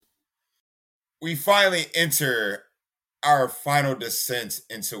we finally enter our final descent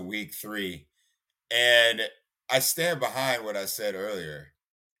into week 3. And I stand behind what I said earlier.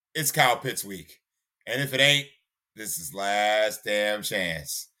 It's Kyle Pitts week. And if it ain't, this is last damn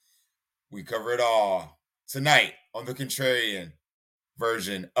chance. We cover it all tonight on the Contrarian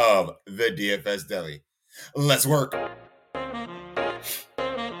version of the DFS Deli. Let's work.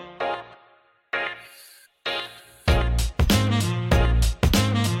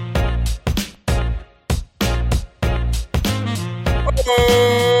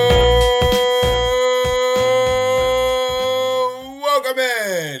 Welcome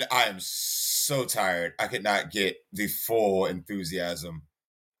in. I am so tired. I could not get the full enthusiasm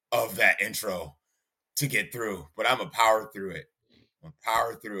of that intro to get through, but I'm going to power through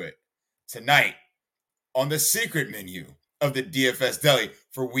it. Tonight on the secret menu of the DFS Deli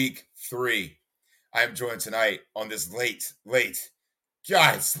for week 3. I am joined tonight on this late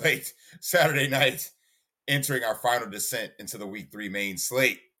Saturday night, entering our final descent into the week 3 main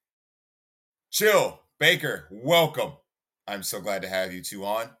slate. Chill, Baker, welcome. I'm so glad to have you two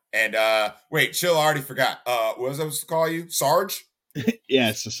on. And wait, Chill, I already forgot. What was I supposed to call you? Sarge? Yeah,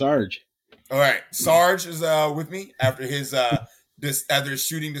 it's a Sarge. All right. Sarge is with me after his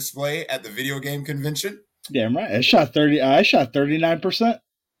shooting display at the video game convention. Damn right. I shot 39%.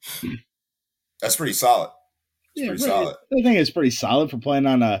 That's pretty solid. Solid. I think it's pretty solid for playing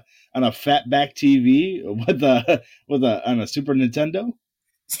on a fatback TV on a Super Nintendo.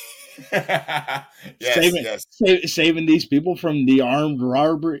 yes. Saving these people from the armed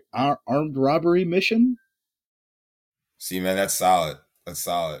robbery mission. See, man, that's solid.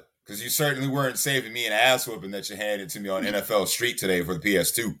 Because you certainly weren't saving me an ass whooping that you handed to me on NFL Street today for the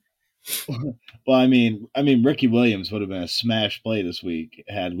PS2. Well, I mean, Ricky Williams would have been a smash play this week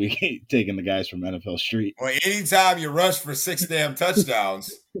had we taken the guys from NFL Street. Well, anytime you rush for 6 damn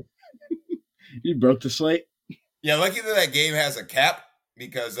touchdowns, you broke the slate. Yeah, lucky that game has a cap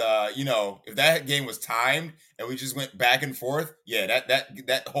because if that game was timed and we just went back and forth, yeah,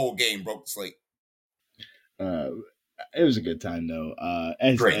 that whole game broke the slate. It was a good time though.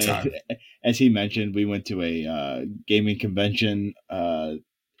 Great time. As he mentioned, we went to a gaming convention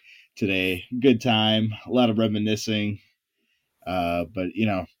today. Good time, a lot of reminiscing. But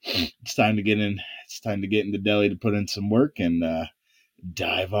it's time to get in. It's time to get in the deli to put in some work and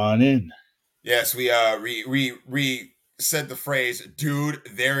dive on in. Yes, we said the phrase, dude,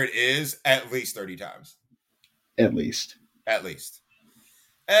 there it is, at least 30 times. At least. And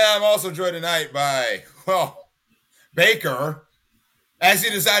I'm also joined tonight by, Baker, as he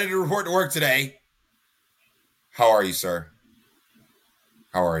decided to report to work today. How are you, sir?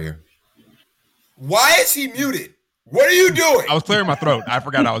 How are you? Why is he muted? What are you doing? I was clearing my throat. I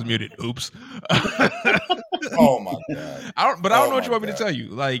forgot I was muted. Oops. Oh my God. I don't know what you want me to tell you.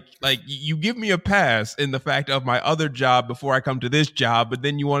 Like you give me a pass in the fact of my other job before I come to this job, but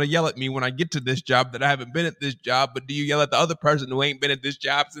then you want to yell at me when I get to this job that I haven't been at this job, but do you yell at the other person who ain't been at this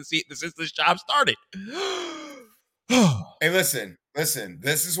job since this job started? Hey, listen.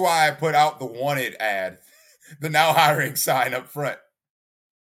 This is why I put out the wanted ad, the now hiring sign up front.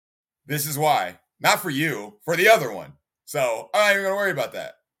 This is why. Not for you, for the other one. So I'm not even going to worry about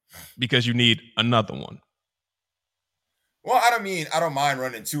that. Because you need another one. Well, I don't mind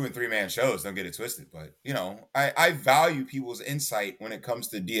running 2 and 3 man shows. Don't get it twisted. But, I value people's insight when it comes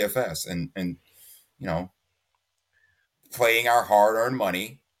to DFS and playing our hard-earned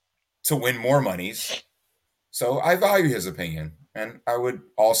money to win more monies. So I value his opinion. And I would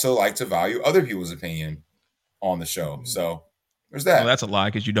also like to value other people's opinion on the show. So there's that. Well, that's a lie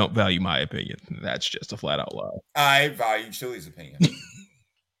because you don't value my opinion. That's just a flat out lie. I value Chili's opinion.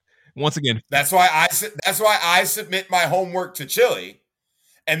 Once again, that's why I submit my homework to Chili,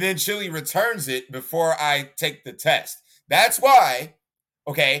 and then Chili returns it before I take the test. That's why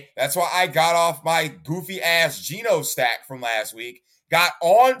I got off my goofy ass Geno stack from last week, got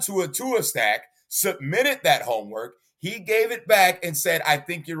onto a Tua stack, submitted that homework. He gave it back and said, "I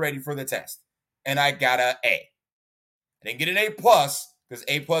think you're ready for the test," and I got an A. I didn't get an A+, because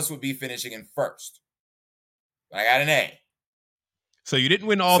A+ would be finishing in first. But I got an A. So you didn't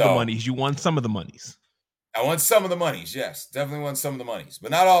win all the monies. You won some of the monies. I won some of the monies, yes. Definitely won some of the monies,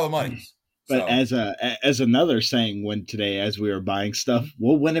 but not all the monies. But as another saying went today as we were buying stuff,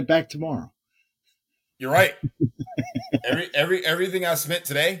 we'll win it back tomorrow. You're right. Everything I spent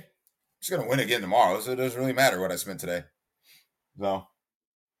today, I'm just going to win again tomorrow. So it doesn't really matter what I spent today. So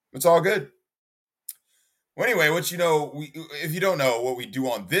it's all good. Well, anyway, if you don't know what we do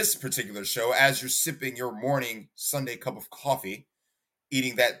on this particular show, as you're sipping your morning Sunday cup of coffee,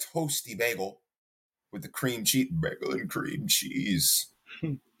 eating that toasty bagel with the cream cheese, bagel and cream cheese.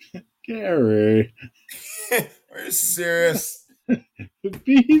 Gary. Are you serious?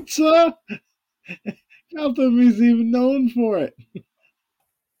 Pizza? Gotham is even known for it.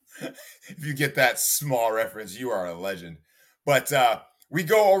 If you get that small reference, you are a legend. But we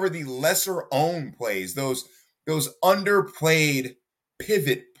go over the lesser owned plays, those underplayed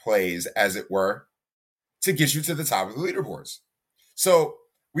pivot plays, as it were, to get you to the top of the leaderboards. So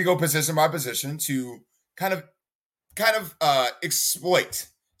we go position by position to kind of exploit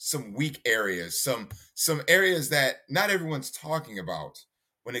some weak areas, some areas that not everyone's talking about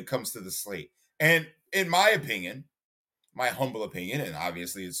when it comes to the slate. And in my opinion, my humble opinion, and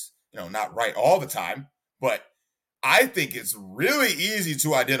obviously it's not right all the time, but I think it's really easy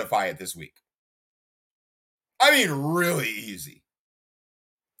to identify it this week. I mean, really easy.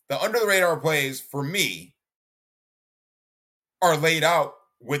 The under the radar plays for me are laid out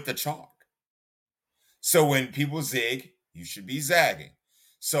with the chalk. So when people zig, you should be zagging.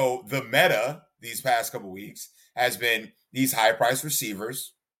 So the meta these past couple weeks has been these high price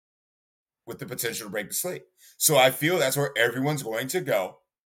receivers with the potential to break the slate. So I feel that's where everyone's going to go.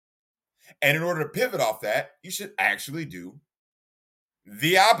 And in order to pivot off that, you should actually do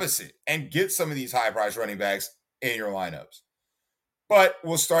the opposite and get some of these high price running backs in your lineups. But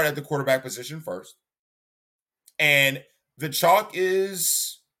we'll start at the quarterback position first. And the chalk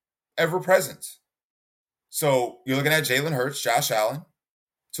is ever present. So you're looking at Jalen Hurts, Josh Allen,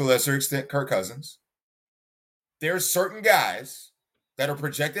 to a lesser extent, Kirk Cousins. There are certain guys that are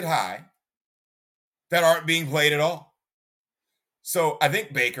projected high that aren't being played at all. So I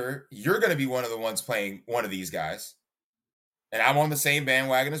think, Baker, you're going to be one of the ones playing one of these guys, and I'm on the same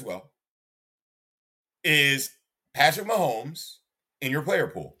bandwagon as well, is Patrick Mahomes in your player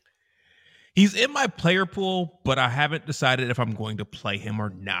pool. He's in my player pool, but I haven't decided if I'm going to play him or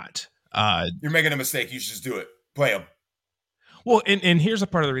not. You're making a mistake. You should just do it. Play him. Well, and here's a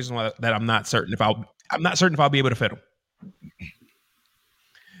part of the reason why that I'm not certain if I'll be able to fit him.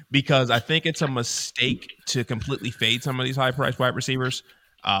 Because I think it's a mistake to completely fade some of these high-priced wide receivers.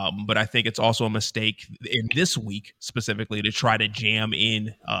 But I think it's also a mistake in this week specifically to try to jam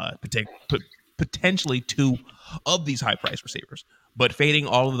in potentially two of these high-priced receivers. But fading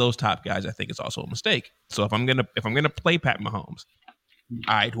all of those top guys, I think, is also a mistake. So if I'm gonna play Pat Mahomes,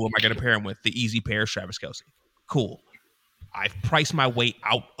 all right, who am I gonna pair him with? The easy pair is Travis Kelce. Cool. I've priced my way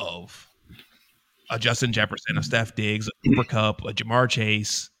out of a Justin Jefferson, a Steph Diggs, a Cooper Kupp, a Jamar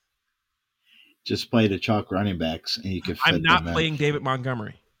Chase. Just play the chalk running backs, and you can fit I'm not them playing in. David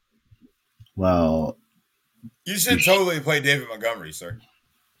Montgomery. Well, you should totally play David Montgomery, sir.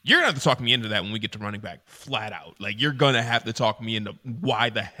 You're going to have to talk me into that when we get to running back flat out. Like, you're going to have to talk me into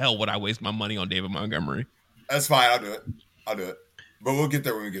why the hell would I waste my money on David Montgomery? That's fine. I'll do it. But we'll get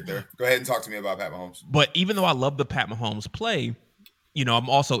there when we get there. Go ahead and talk to me about Pat Mahomes. But even though I love the Pat Mahomes play, I'm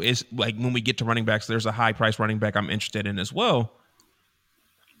also like when we get to running backs, there's a high price running back I'm interested in as well.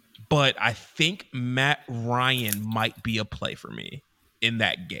 But I think Matt Ryan might be a play for me in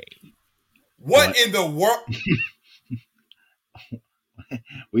that game. What in the world?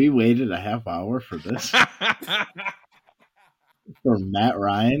 We waited a half hour for this. For Matt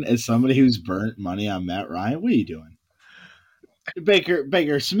Ryan, as somebody who's burnt money on Matt Ryan, what are you doing?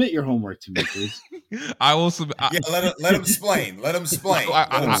 Baker, submit your homework to me, please. I will submit. Let him explain. Let him explain.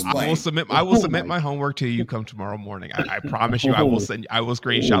 I will submit. I will submit my homework to you come tomorrow morning. I promise you. I will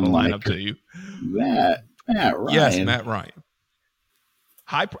screenshot a lineup to you. Matt Ryan. Yes, Matt Ryan.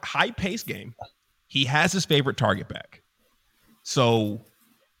 High pace game. He has his favorite target back. So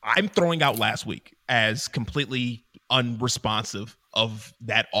I'm throwing out last week as completely unresponsive of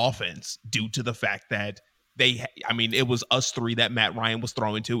that offense due to the fact that it was us three that Matt Ryan was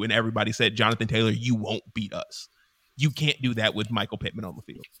throwing to, and everybody said, Jonathan Taylor, you won't beat us. You can't do that with Michael Pittman on the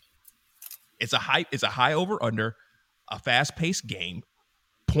field. It's a high over under, a fast paced game.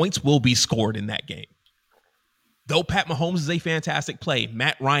 Points will be scored in that game. Though Pat Mahomes is a fantastic play,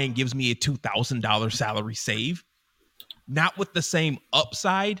 Matt Ryan gives me a $2,000 salary save. Not with the same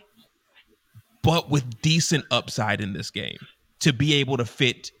upside, but with decent upside in this game to be able to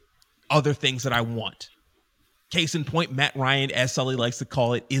fit other things that I want. Case in point, Matt Ryan, as Sully likes to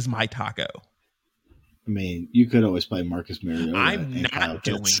call it, is my taco. I mean, you could always play Marcus Mariota. I'm not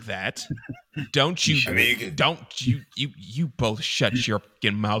doing that. Don't you? You both shut your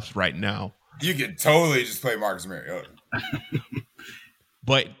fucking mouths right now. You can totally just play Marcus Mariota.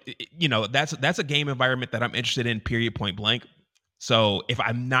 But that's a game environment that I'm interested in. Period. Point blank. So if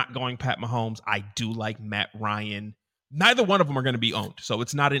I'm not going Pat Mahomes, I do like Matt Ryan. Neither one of them are going to be owned, so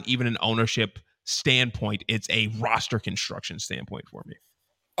it's not even an ownership standpoint. It's a roster construction standpoint for me.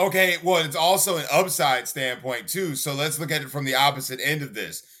 Okay, well, it's also an upside standpoint too. So let's look at it from the opposite end of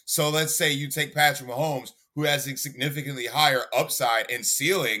this. So let's say you take Patrick Mahomes, who has a significantly higher upside and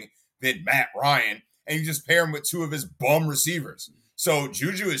ceiling than Matt Ryan, and you just pair him with two of his bum receivers. So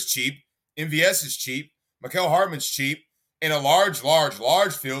Juju is cheap, MVS is cheap, Mecole Hardman's cheap. In a large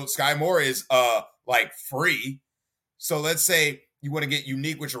field, Sky Moore is like free. So let's say you want to get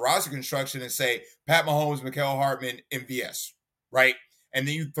unique with your roster construction and say Pat Mahomes, Mecole Hardman, MVS, right? And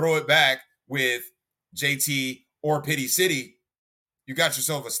then you throw it back with JT or Pity City, you got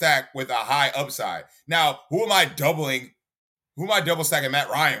yourself a stack with a high upside. Now, who am I double stacking Matt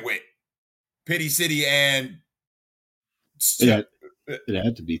Ryan with? Pity City and it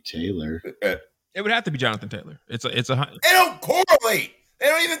had to be Taylor. It would have to be Jonathan Taylor. It's a. They don't correlate. They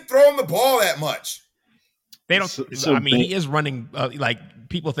don't even throw him the ball that much. They don't. He is running. Like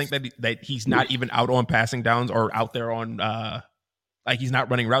people think that he's not even out on passing downs or out there on. Like he's not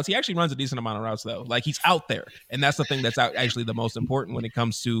running routes. He actually runs a decent amount of routes though. Like he's out there, and that's the thing that's actually the most important when it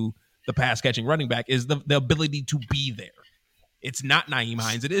comes to the pass catching running back is the ability to be there. It's not Nyheim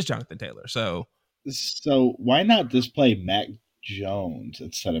Hines. It is Jonathan Taylor. So why not just play Mac Jones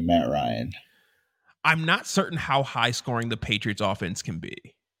instead of Matt Ryan? I'm not certain how high scoring the Patriots offense can be.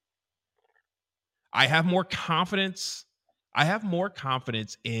 I have more confidence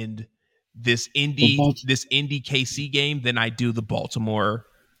in this Indy KC game than I do the Baltimore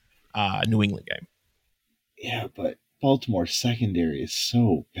New England game. Yeah, but Baltimore's secondary is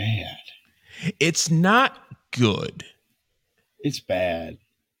so bad. It's not good. It's bad.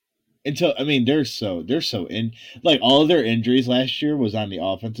 They're so in, like, all of their injuries last year was on the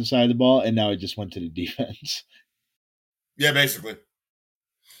offensive side of the ball, and now it just went to the defense. Yeah, basically.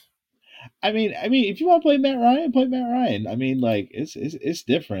 I mean, if you want to play Matt Ryan, play Matt Ryan. I mean, like it's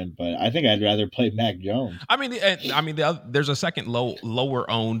different, but I think I'd rather play Mac Jones. There's a second lower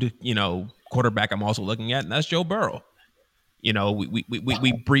owned, quarterback I'm also looking at, and that's Joe Burrow.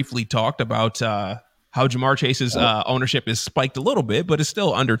 We briefly talked about how Jamar Chase's ownership is spiked a little bit, but it's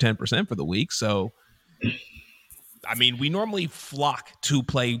still under 10% for the week. So, we normally flock to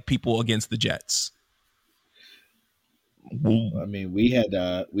play people against the Jets. We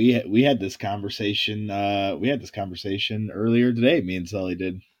had this conversation. We had this conversation earlier today. Me and Sully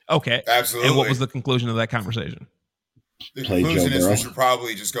did. Okay, absolutely. And what was the conclusion of that conversation? The conclusion is we should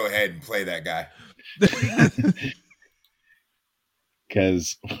probably just go ahead and play that guy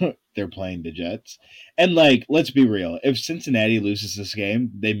because they're playing the Jets. And let's be real. If Cincinnati loses this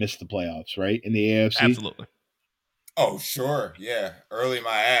game, they miss the playoffs, right? In the AFC, absolutely. Oh, sure. Yeah. Early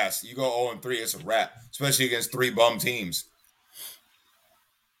my ass. You go 0-3, it's a wrap, especially against 3 bum teams.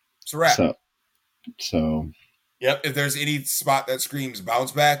 It's a wrap. So. Yep. If there's any spot that screams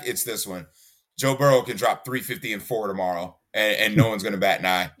bounce back, it's this one. Joe Burrow can drop 350 and 4 tomorrow, and no one's going to bat an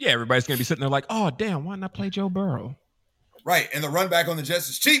eye. Yeah, everybody's going to be sitting there like, oh, damn, why not play Joe Burrow? Right. And the run back on the Jets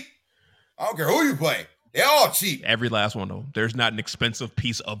is cheap. I don't care who you play. They're all cheap. Every last one, though. There's not an expensive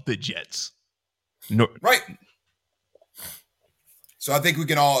piece of the Jets. No. Right. So I think we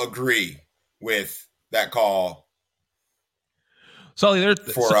can all agree with that call Sully, Joe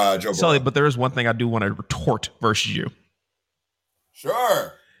Burrow. Sully, but there is one thing I do want to retort versus you.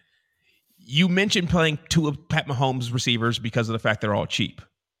 Sure. You mentioned playing 2 of Pat Mahomes' receivers because of the fact they're all cheap.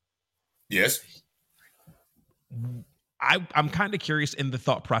 Yes. I'm kind of curious in the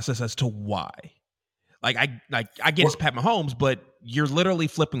thought process as to why. I get it's Pat Mahomes, but you're literally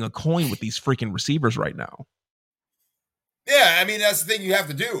flipping a coin with these freaking receivers right now. Yeah, that's the thing you have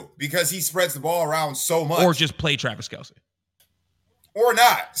to do because he spreads the ball around so much. Or just play Travis Kelce. Or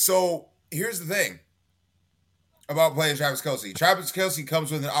not. So here's the thing about playing Travis Kelce. Travis Kelce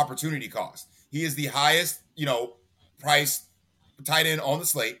comes with an opportunity cost. He is the highest, priced tight end on the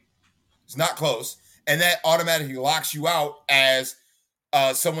slate. It's not close. And that automatically locks you out as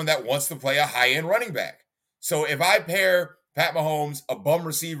someone that wants to play a high-end running back. So if I pair Pat Mahomes, a bum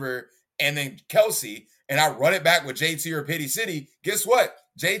receiver, and then Kelce, and I run it back with JT or Pity City, guess what?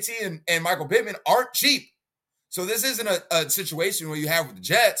 JT and Michael Pittman aren't cheap. So this isn't a situation where you have with the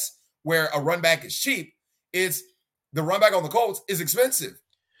Jets where a run back is cheap. It's the run back on the Colts is expensive.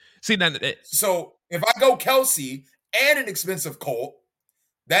 So if I go Kelce and an expensive Colt,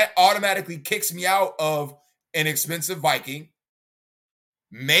 that automatically kicks me out of an expensive Viking,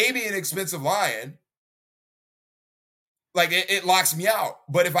 maybe an expensive Lion. It locks me out.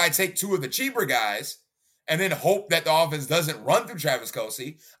 But if I take 2 of the cheaper guys and then hope that the offense doesn't run through Travis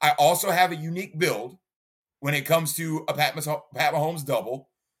Kelce, I also have a unique build when it comes to a Pat Mahomes double.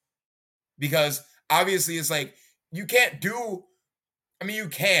 Because obviously it's you can't do, you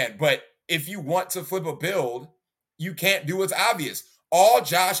can, but if you want to flip a build, you can't do what's obvious. All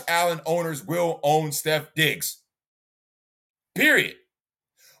Josh Allen owners will own Steph Diggs. Period.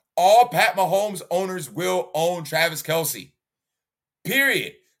 All Pat Mahomes owners will own Travis Kelce.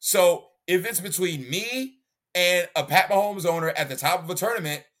 Period. So if it's between me and a Pat Mahomes owner at the top of a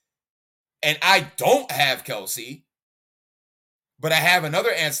tournament, and I don't have Kelce, but I have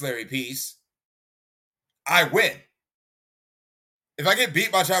another ancillary piece, I win. If I get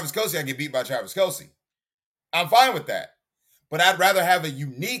beat by Travis Kelce, I get beat by Travis Kelce. I'm fine with that. But I'd rather have a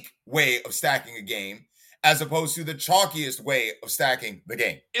unique way of stacking a game as opposed to the chalkiest way of stacking the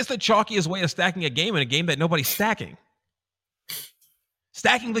game. It's the chalkiest way of stacking a game in a game that nobody's stacking.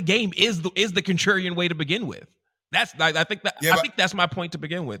 Stacking the game is the contrarian way to begin with. I think that's my point to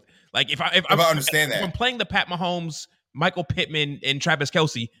begin with. Like if I understand that, if I'm playing the Pat Mahomes, Michael Pittman, and Travis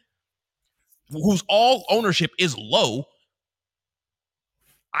Kelce, whose all ownership is low,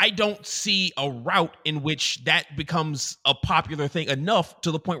 I don't see a route in which that becomes a popular thing enough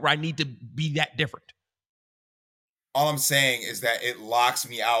to the point where I need to be that different. All I'm saying is that it locks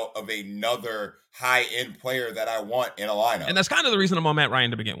me out of another high-end player that I want in a lineup. And that's kind of the reason I'm on Matt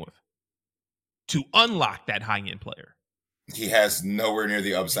Ryan to begin with. To unlock that high-end player. He has nowhere near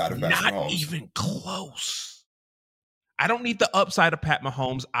the upside of Pat Mahomes. Not even close. I don't need the upside of Pat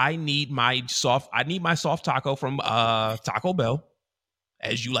Mahomes. I need my soft taco from Taco Bell,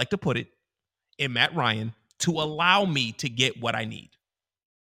 as you like to put it, in Matt Ryan to allow me to get what I need.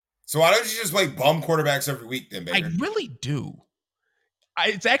 So why don't you just play bum quarterbacks every week then, baby? I really do.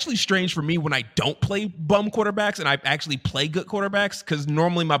 It's actually strange for me when I don't play bum quarterbacks and I actually play good quarterbacks because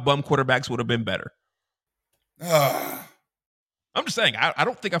normally my bum quarterbacks would have been better. I'm just saying, I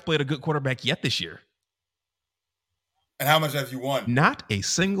don't think I've played a good quarterback yet this year. And how much have you won? Not a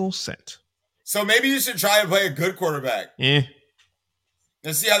single cent. So maybe you should try and play a good quarterback. Yeah.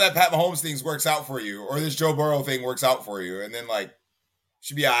 And see how that Pat Mahomes thing works out for you, or this Joe Burrow thing works out for you, and then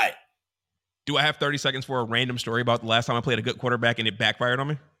should be all right. Do I have 30 seconds for a random story about the last time I played a good quarterback and it backfired on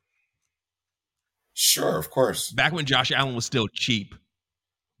me? Sure, of course. Back when Josh Allen was still cheap.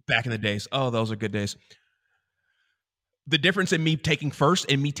 Back in the days. Oh, those are good days. The difference in me taking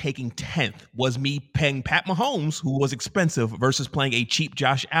first and me taking 10th was me paying Pat Mahomes, who was expensive, versus playing a cheap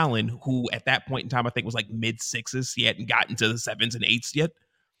Josh Allen, who at that point in time I think was like mid-6s. He hadn't gotten to the 7s and 8s yet.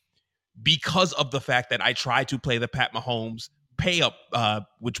 Because of the fact that I tried to play the Pat Mahomes pay up,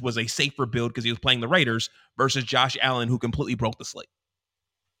 which was a safer build because he was playing the Raiders, versus Josh Allen, who completely broke the slate.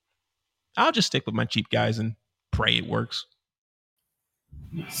 I'll just stick with my cheap guys and pray it works.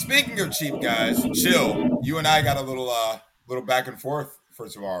 Speaking of cheap guys, chill. You and I got a little back and forth for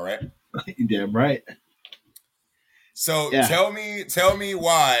tomorrow, right? Damn right. So yeah. Tell me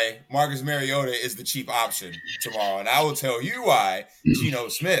why Marcus Mariota is the cheap option tomorrow, and I will tell you why Geno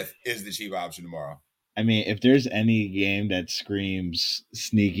Smith is the cheap option tomorrow. I mean, if there's any game that screams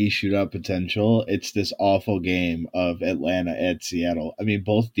sneaky shootout potential, it's this awful game of Atlanta at Seattle. I mean,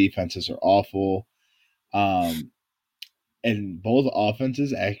 both defenses are awful. And both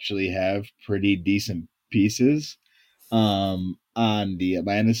offenses actually have pretty decent pieces. On the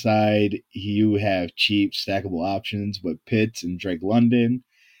Atlanta side, you have cheap stackable options with Pitts and Drake London.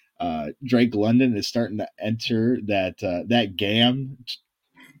 Drake London is starting to enter that GAM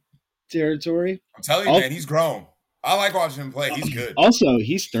territory. I'm telling you, man, he's grown. I like watching him play. He's good. Also,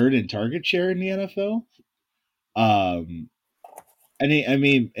 he's third in target share in the NFL. And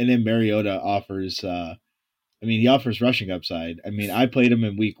then Mariota offers. He offers rushing upside. I mean, I played him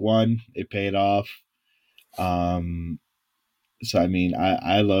in week 1. It paid off. So I mean,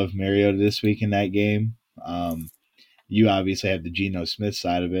 I love Mariota this week in that game. You obviously have the Geno Smith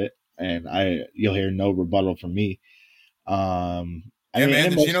side of it, and you'll hear no rebuttal from me. The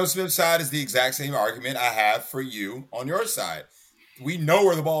Geno Smith side is the exact same argument I have for you on your side. We know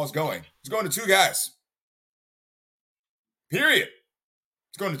where the ball is going. It's going to 2 guys. Period.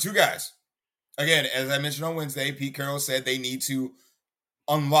 It's going to 2 guys. Again, as I mentioned on Wednesday, Pete Carroll said they need to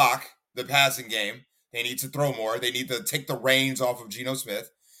unlock the passing game. They need to throw more. They need to take the reins off of Geno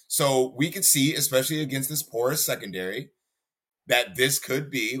Smith. So we could see, especially against this porous secondary, that this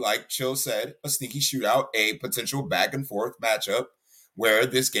could be, like Chill said, a sneaky shootout, a potential back and forth matchup where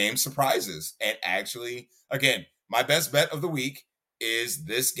this game surprises. And actually, again, my best bet of the week is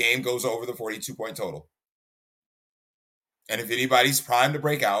this game goes over the 42-point total. And if anybody's primed to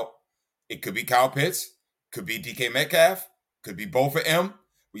break out, it could be Kyle Pitts, could be DK Metcalf, could be both of them.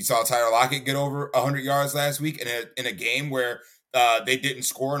 We saw Tyler Lockett get over 100 yards last week in a game where they didn't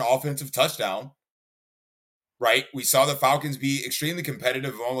score an offensive touchdown, right? We saw the Falcons be extremely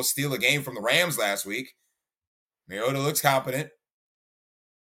competitive and almost steal a game from the Rams last week. Mariota looks competent.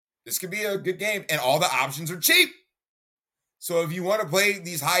 This could be a good game, and all the options are cheap. So if you want to play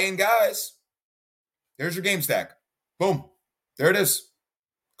these high-end guys, there's your game stack. Boom. There it is.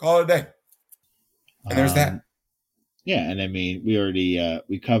 Call it a day. And there's that. Yeah, and I mean, we already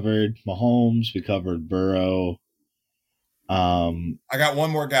we covered Mahomes, we covered Burrow. I got one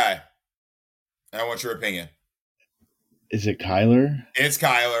more guy. And I want your opinion. Is it Kyler? It's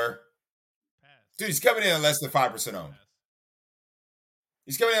Kyler. Dude, he's coming in at less than 5% owned.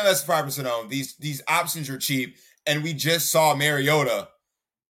 He's coming in at less than 5% owned. These options are cheap. And we just saw Mariota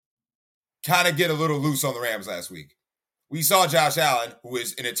kind of get a little loose on the Rams last week. We saw Josh Allen, who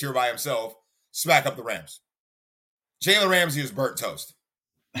is in a tier by himself, smack up the Rams. Jalen Ramsey is burnt toast.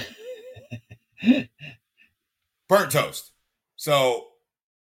 Burnt toast. So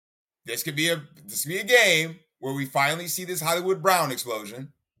this could be a game where we finally see this Hollywood Brown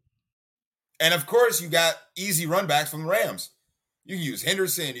explosion. And of course, you got easy runbacks from the Rams. You can use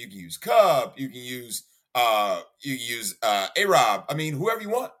Henderson, you can use Cup, you can use A-Rob. I mean, whoever you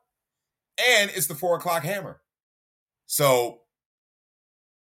want. And it's the 4:00 hammer. So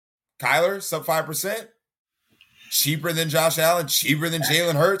Kyler, sub 5%, cheaper than Josh Allen, cheaper than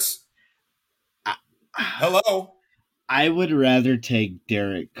Jalen Hurts. Hello. I would rather take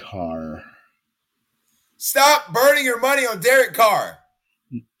Derek Carr. Stop burning your money on Derek Carr.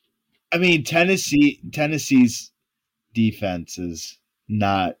 I mean, Tennessee's defense is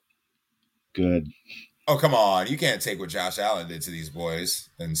not good. Oh, come on. You can't take what Josh Allen did to these boys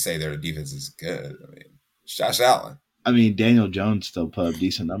and say their defense is good. I mean, it's Josh Allen. I mean, Daniel Jones still put up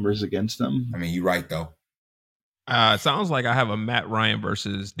decent numbers against them. I mean, you're right, though. It sounds like I have a Matt Ryan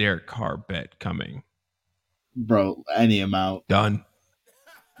versus Derek Carr bet coming. Bro, any amount. Done.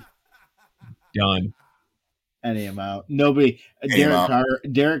 Any amount. Nobody.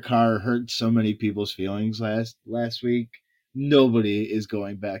 Derek Carr hurt so many people's feelings last week. Nobody is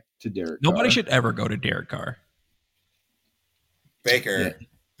going back to Derek Nobody Carr. should ever go to Derek Carr. Baker,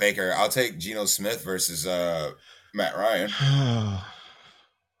 I'll take Geno Smith versus Matt Ryan.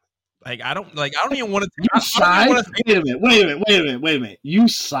 I don't even want to. You sigh? Wait a minute. You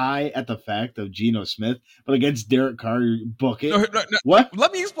sigh at the fact of Geno Smith, but against Derek Carr, you book it. No. What?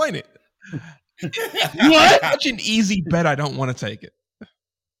 Let me explain it. What? Such an easy bet. I don't want to take it.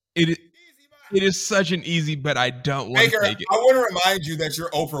 It is such an easy bet. I don't want to take it. I want to remind you that you're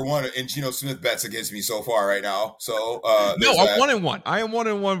 0-for-1 in Geno Smith bets against me so far right now. So no, I'm 1-1. I am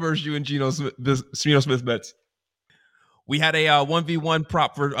 1-1 versus you in Geno Smith bets. We had a 1v1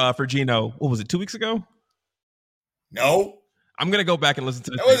 prop for Geno. What was it, 2 weeks ago? No. I'm going to go back and listen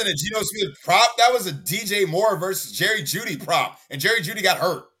to this. That wasn't a Geno Smith prop. That was a DJ Moore versus Jerry Jeudy prop. And Jerry Jeudy got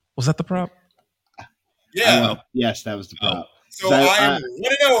hurt. Was that the prop? Yeah. Yes, that was the prop. So I am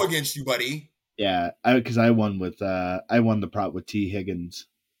 1-0 against you, buddy. Yeah, because I won the prop with T. Higgins.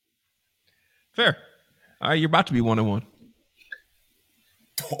 Fair. All right, you're about to be 1-1.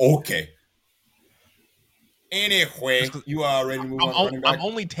 Okay. Anyway, you are ready to move on. Running back? I'm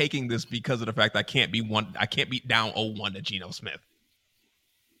only taking this because of the fact that I can't be down 0-1 to Geno Smith.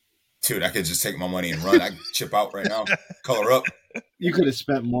 Dude, I could just take my money and run. I can chip out right now. Color up. You could have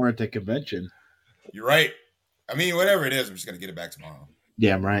spent more at the convention. You're right. I mean, whatever it is, I'm just gonna get it back tomorrow.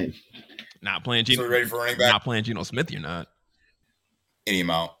 Yeah, I'm right. Not playing Geno. So ready for running back? Not playing Geno Smith. You're not. Any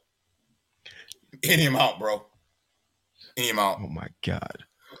amount, bro. Any amount. Oh my god.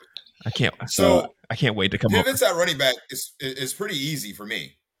 I can't wait to come up. Pivots at running back is pretty easy for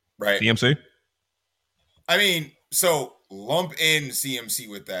me, right? CMC? I mean, so lump in CMC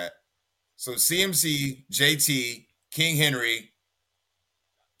with that. So CMC, JT, King Henry,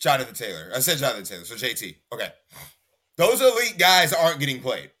 Jonathan Taylor. I said Jonathan Taylor, so JT. Okay. Those elite guys aren't getting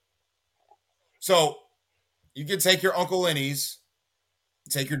played. So you can take your Uncle Lenny's,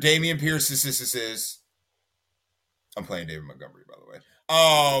 take your Damian Pierce's. I'm playing David Montgomery, by the way.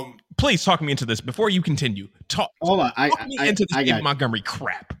 Please talk me into this before you continue. Talk me into this David Montgomery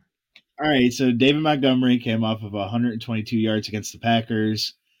crap. All right, so David Montgomery came off of 122 yards against the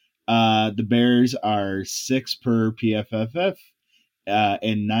Packers. The Bears are 6 per PFFF,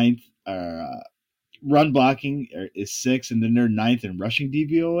 and ninth. Run blocking is 6, and then they're 9th in rushing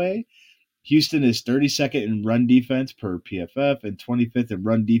DVOA. Houston is 32nd in run defense per PFF and 25th in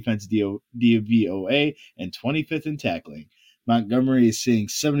run defense DVOA and 25th in tackling. Montgomery is seeing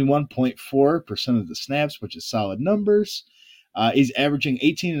 71.4% of the snaps, which is solid numbers. He's averaging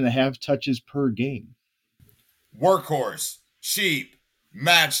 18.5 touches per game. Workhorse, cheap,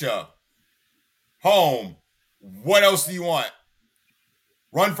 matchup, home. What else do you want?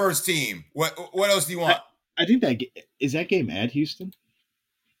 Run first team. What else do you want? I think is that game at Houston?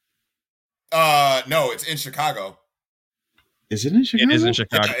 No, it's in Chicago. Is it in Chicago? It is in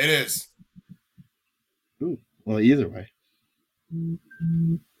Chicago. Yeah, it is. Ooh, well, either way.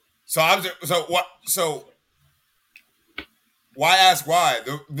 So why ask why?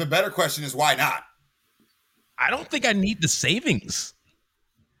 The better question is why not? I don't think I need the savings.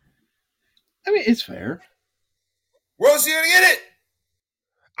 I mean, it's fair. Where else are you gonna get it?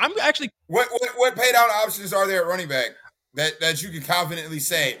 I'm actually what pay down options are there at running back that you can confidently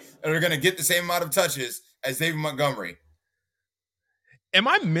say that are gonna get the same amount of touches as David Montgomery? Am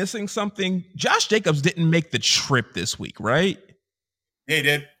I missing something? Josh Jacobs didn't make the trip this week, right? Yeah, he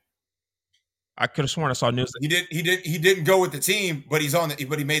did. I could have sworn I saw news. He didn't go with the team, but he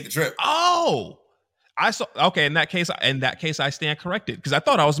made the trip. Oh, I saw. Okay, in that case, I stand corrected because I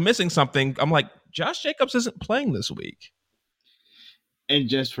thought I was missing something. I'm like, Josh Jacobs isn't playing this week. And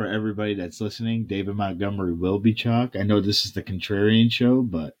just for everybody that's listening, David Montgomery will be chalk. I know this is the Contrarian show,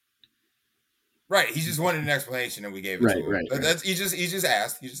 but right, he just wanted an explanation, and we gave it to him. Right. That's he just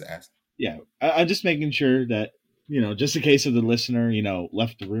asked. Yeah, I'm just making sure that just in case of the listener,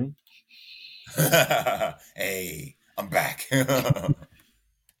 left the room. Hey, I'm back.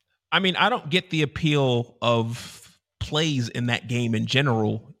 I mean, I don't get the appeal of plays in that game in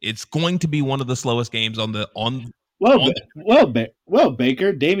general. It's going to be one of the slowest games on. Well,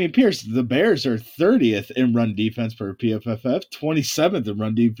 Baker, Dameon Pierce, the Bears are 30th in run defense per PFFF, 27th in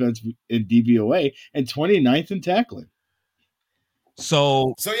run defense in DVOA, and 29th in tackling.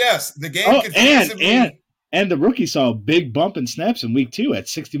 So yes, the game could and the rookie saw a big bump in snaps in week 2 at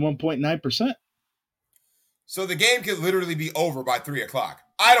 61.9%. So the game could literally be over by 3:00.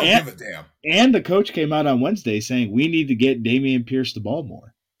 I don't give a damn. And the coach came out on Wednesday saying we need to get Dameon Pierce the ball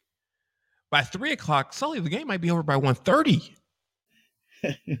more. By 3:00, Sully, the game might be over by 1:30.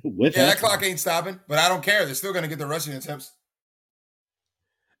 That clock ain't stopping, but I don't care. They're still going to get the rushing attempts.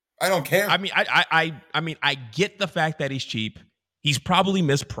 I don't care. I mean, I get the fact that he's cheap. He's probably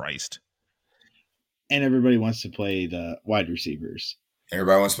mispriced. And everybody wants to play the wide receivers.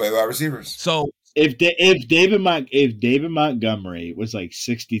 Everybody wants to play the wide receivers. So if David Montgomery was like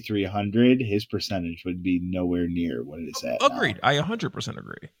 6,300, his percentage would be nowhere near what it is at. Agreed. Now. I 100%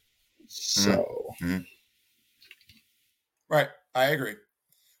 agree. So, right, I agree.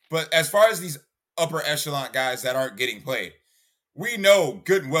 But as far as these upper echelon guys that aren't getting played, we know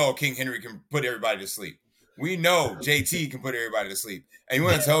good and well King Henry can put everybody to sleep. We know JT can put everybody to sleep. And you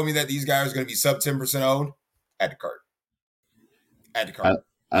want to tell me that these guys are going to be sub 10% owned? Add the card.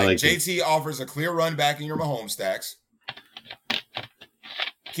 I like JT offers a clear run back in your Mahomes stacks.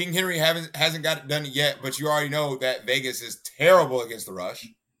 King Henry hasn't got it done yet, but you already know that Vegas is terrible against the rush.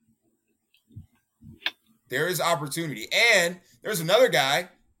 There is opportunity. And there's another guy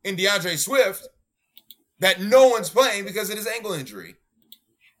in DeAndre Swift that no one's playing because of his ankle injury.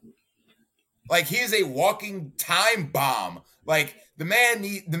 Like, he is a walking time bomb. Like, the man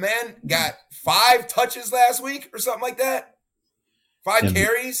got 5 touches last week or something like that. 5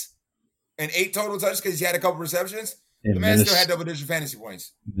 carries and 8 total touches because he had a couple receptions. The man still had double-digit fantasy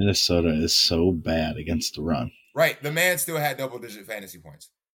points. Minnesota is so bad against the run. Right. The man still had double-digit fantasy points.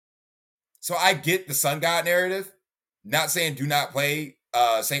 So I get the sun god narrative. Not saying do not play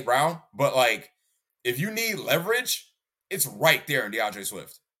St. Brown, but like if you need leverage, it's right there in DeAndre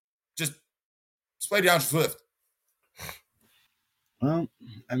Swift. Just play DeAndre Swift. Well,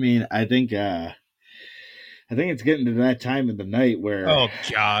 I mean, I think it's getting to that time of the night where. Oh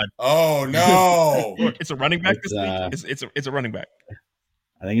God! Oh no! It's a running back this week. It's a running back.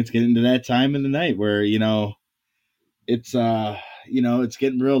 I think it's getting to that time of the night where it's it's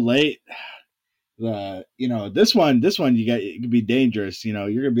getting real late. This one it could be dangerous.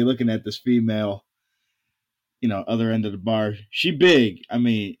 You're gonna be looking at this female, other end of the bar. She big. I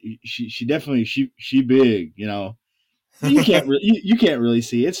mean, she definitely she big. You can't really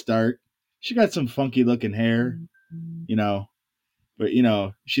see. It's dark. She got some funky looking hair, but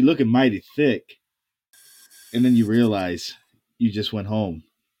she looking mighty thick. And then you realize you just went home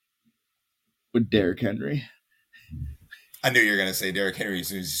with Derrick Henry. I knew you were gonna say Derrick Henry as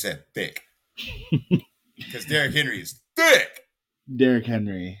soon as you said thick. Because Derrick Henry is thick. Derrick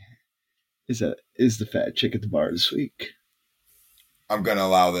Henry is the fat chick at the bar this week. I'm gonna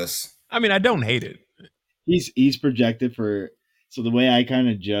allow this. I mean, I don't hate it. He's projected for. So the way I kind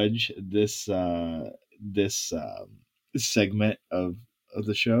of judge this segment of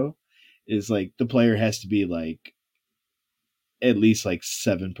the show is like the player has to be like at least like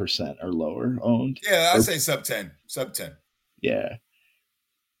 7% or lower owned. Yeah, I'd say sub 10. Yeah.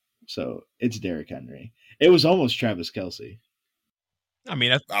 So it's Derrick Henry. It was almost Travis Kelce. I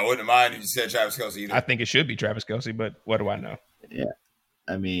mean, I wouldn't mind if you said Travis Kelce either. I think it should be Travis Kelce, but what do I know? Yeah.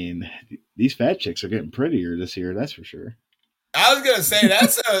 I mean, these fat chicks are getting prettier this year, that's for sure. I was gonna say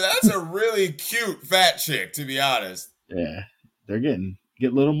that's a really cute fat chick, to be honest. Yeah, they're getting a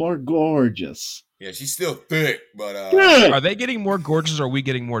little more gorgeous. Yeah, she's still thick, but Are they getting more gorgeous or are we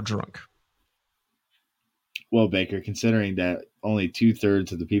getting more drunk? Well, Baker, considering that only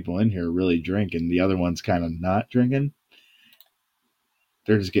 2/3 of the people in here really drink and the other one's kind of not drinking,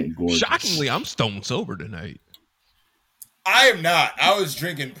 they're just getting gorgeous. Shockingly, I'm stone sober tonight. I am not. I was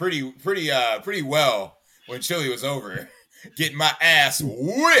drinking pretty well when Chili was over, getting my ass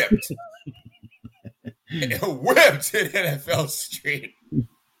whipped. Whipped in NFL Street.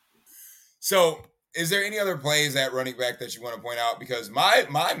 So, is there any other plays at running back that you want to point out? Because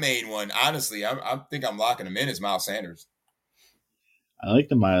my main one, honestly, I think I'm locking him in, is Miles Sanders. I like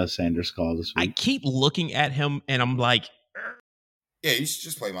the Miles Sanders call this week. I keep looking at him and I'm like, yeah, you should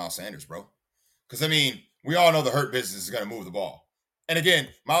just play Miles Sanders, bro. Because, I mean, we all know the hurt business is going to move the ball. And again,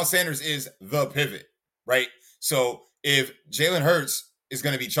 Miles Sanders is the pivot, right? So if Jalen Hurts is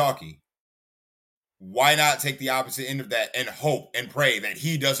going to be chalky, why not take the opposite end of that and hope and pray that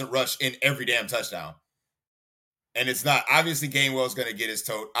he doesn't rush in every damn touchdown? And it's not. Obviously, Gainwell's going to get his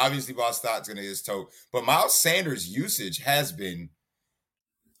tote. Obviously, Boss Stott's going to get his tote. But Miles Sanders' usage has been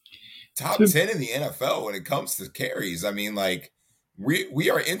top 10 in the NFL when it comes to carries. I mean, like, we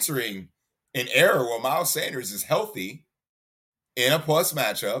are entering an era where Miles Sanders is healthy in a plus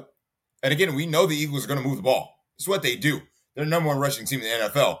matchup. And again, we know the Eagles are going to move the ball. It's what they do. They're the number one rushing team in the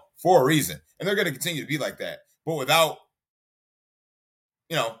NFL for a reason. And they're going to continue to be like that. But without,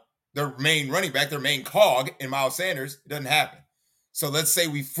 their main running back, their main cog in Miles Sanders, it doesn't happen. So let's say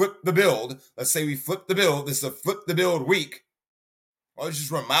we flip the build. This is a flip the build week. Well, let's just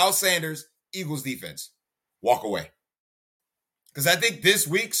run Miles Sanders, Eagles defense. Walk away. Because I think this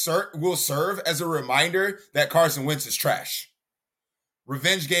week will serve as a reminder that Carson Wentz is trash.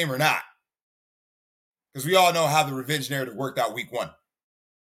 Revenge game or not. Because we all know how the revenge narrative worked out week 1.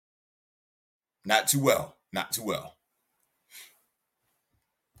 Not too well.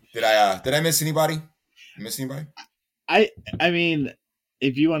 Did I miss anybody? I mean,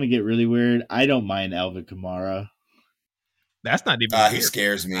 if you want to get really weird, I don't mind Alvin Kamara. That's not even weird. He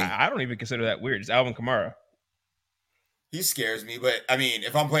scares me. I don't even consider that weird. It's Alvin Kamara. He scares me, but I mean,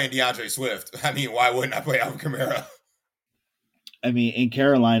 if I'm playing DeAndre Swift, I mean, why wouldn't I play Alvin Kamara? I mean, and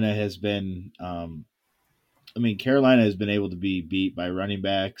Carolina has been Carolina has been able to be beat by running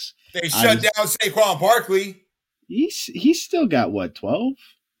backs. They shut down Saquon Barkley. He's still got what, 12?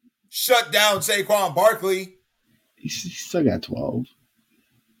 Shut down Saquon Barkley. He's still got 12.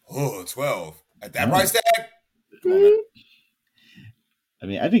 Oh, 12. At that price tag? Come on, man. I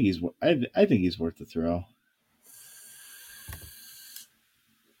mean, I think he's worth the throw.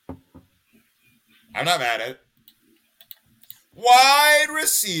 I'm not mad at it. Wide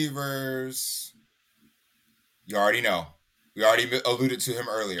receivers. You already know. We already alluded to him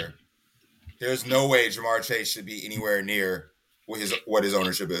earlier. There's no way Jamar Chase should be anywhere near what his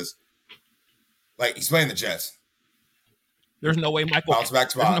ownership is. Like, he's playing the Jets. There's no way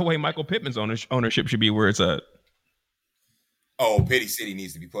Michael Pittman's ownership should be where it's at. Oh, Pity City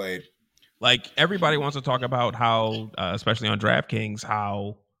needs to be played. Like, everybody wants to talk about how, especially on DraftKings,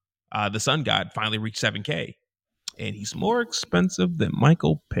 how the Sun God finally reached 7K. And he's more expensive than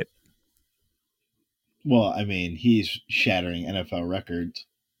Michael Pitt. Well, I mean, he's shattering NFL records.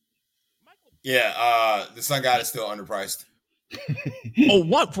 Yeah, the Sun God is still underpriced.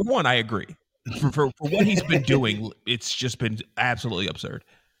 For one, I agree. For what he's been doing, it's just been absolutely absurd.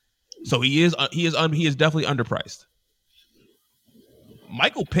 So he is definitely underpriced.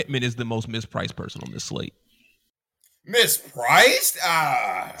 Michael Pittman is the most mispriced person on this slate. Mispriced?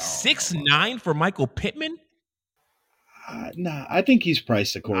 6'9" for Michael Pittman? Nah, I think he's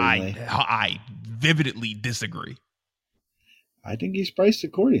priced accordingly. I vividly disagree. I think he's priced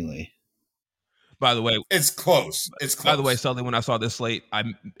accordingly. By the way, it's close. By the way, Sully, when I saw this slate, I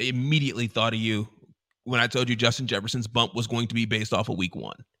immediately thought of you when I told you Justin Jefferson's bump was going to be based off of week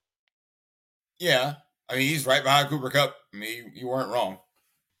 1. Yeah. I mean, he's right behind Cooper Kupp. I mean, you weren't wrong.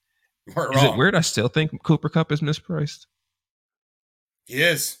 Is it weird? I still think Cooper Kupp is mispriced. He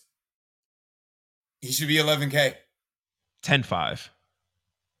is. He should be 11K. 10-5.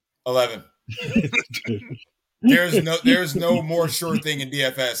 11. There's no more sure thing in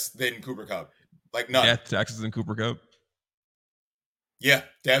DFS than Cooper Kupp. Like none. Death, taxes, and Cooper Kupp. Yeah,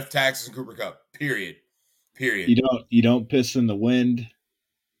 death, taxes, and Cooper Kupp. Period. You don't piss in the wind.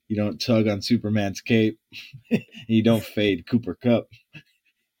 You don't tug on Superman's cape. You don't fade Cooper Kupp.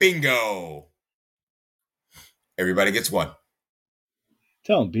 Bingo. Everybody gets one.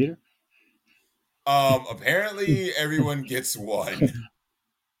 Tell him, Peter. Apparently everyone gets one.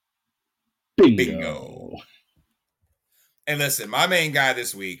 Bingo. And listen, my main guy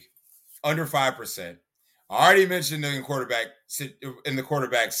this week, under 5%, I already mentioned in the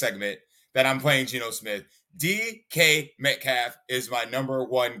quarterback segment that I'm playing Geno Smith. DK Metcalf is my number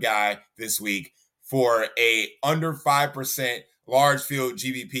one guy this week for a under 5% large field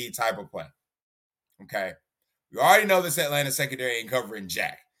GBP type of play. Okay. We already know this Atlanta secondary ain't covering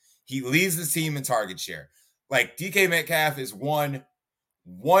jack. He leads the team in target share. Like, DK Metcalf is one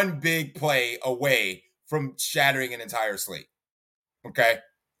big play away from shattering an entire slate. Okay?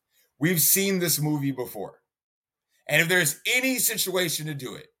 We've seen this movie before. And if there's any situation to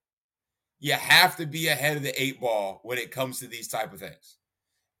do it, you have to be ahead of the 8 ball when it comes to these type of things.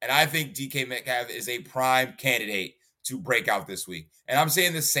 And I think DK Metcalf is a prime candidate to break out this week. And I'm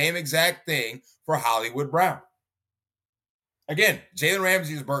saying the same exact thing for Hollywood Brown. Again, Jalen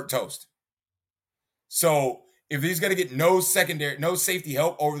Ramsey is burnt toast. So if he's going to get no safety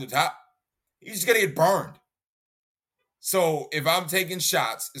help over the top, he's going to get burned. So if I'm taking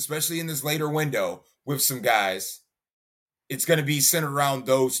shots, especially in this later window with some guys, it's going to be centered around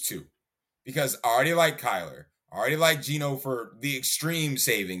those two. Because I already like Kyler. I already like Geno for the extreme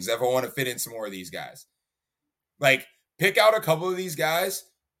savings if I want to fit in some more of these guys. Like, pick out a couple of these guys.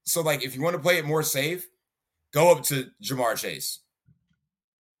 So, like, if you want to play it more safe, go up to Jamar Chase.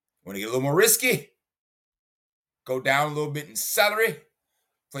 Want to get a little more risky? Go down a little bit in salary.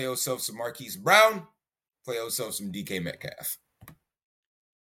 Play yourself some Marquise Brown. Play yourself some DK Metcalf.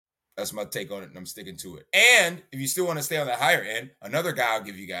 That's my take on it, and I'm sticking to it. And if you still want to stay on the higher end, another guy I'll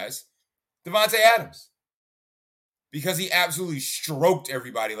give you guys, Davante Adams. Because he absolutely stroked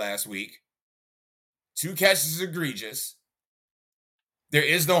everybody last week. 2 catches is egregious. There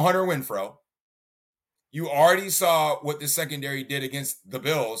is no Hunter Renfrow. You already saw what the secondary did against the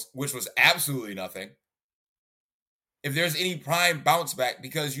Bills, which was absolutely nothing. If there's any prime bounce back,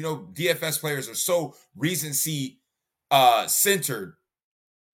 because, you know, DFS players are so recency centered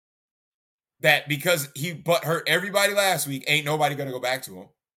that because he butt hurt everybody last week, ain't nobody going to go back to him.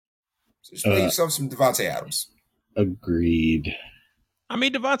 So just play yourself some Davante Adams. Agreed. I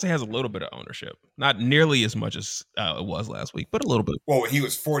mean, Davante has a little bit of ownership. Not nearly as much as it was last week, but a little bit. Well, when he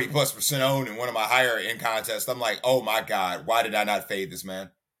was 40+% owned in one of my higher end contests, I'm like, oh my God, why did I not fade this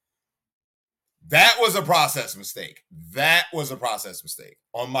man? That was a process mistake. That was a process mistake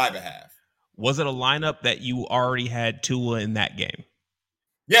on my behalf. Was it a lineup that you already had Tua in that game?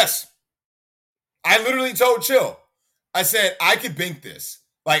 Yes. I literally told Chill. I said, I could bink this.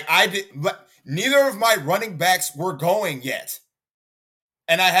 Like, I did. Neither of my running backs were going yet.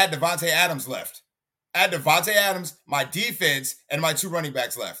 And I had Davante Adams left. I had Davante Adams, my defense, and my 2 running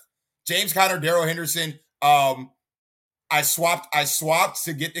backs left. James Conner, Darrell Henderson. I swapped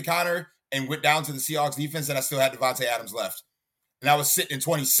to get to Conner and went down to the Seahawks defense, and I still had Davante Adams left. And I was sitting in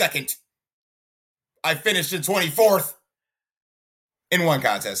 22nd. I finished in 24th in one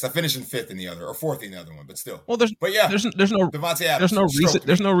contest. I finished in 5th in the other, or 4th in the other one, but still. Well, there's no Davante Adams.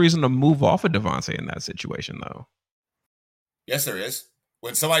 There's no reason to move off of Davante in that situation, though. Yes, there is.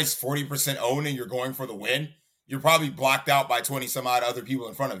 When somebody's 40% owned and you're going for the win, you're probably blocked out by 20 some odd other people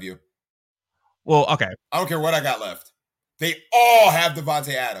in front of you. Well, okay. I don't care what I got left. They all have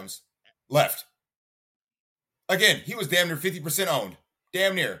Davante Adams left. Again, he was damn near 50% owned.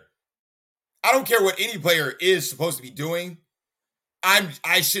 Damn near. I don't care what any player is supposed to be doing.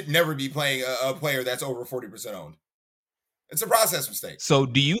 I should never be playing a player that's over 40% owned. It's a process mistake. So,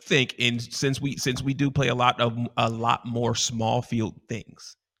 do you think, since we do play a lot more small field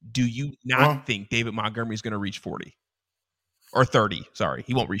things, do you not think David Montgomery is going to reach 40 or 30? Sorry,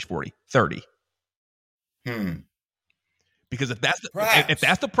 he won't reach 40. 30. Because if that's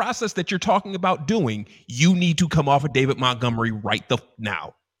the process that you're talking about doing, you need to come off of David Montgomery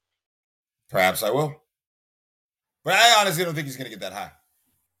now. Perhaps I will, but I honestly don't think he's going to get that high.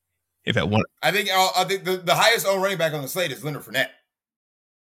 If at one, I think the highest owned running back on the slate is Leonard Fournette.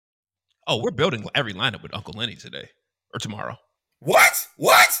 Oh, we're building every lineup with Uncle Lenny today or tomorrow. What?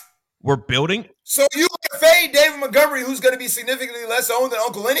 We're building. So you want to fade David Montgomery, who's going to be significantly less owned than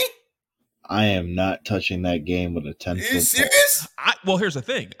Uncle Lenny? I am not touching that game with a 10-foot. Are you serious? Well, here's the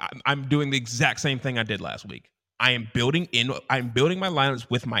thing. I'm doing the exact same thing I did last week. I'm building my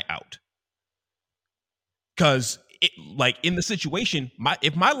lineups with my out. Because in the situation,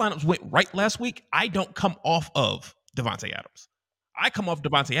 if my lineups went right last week, I don't come off of Davante Adams. I come off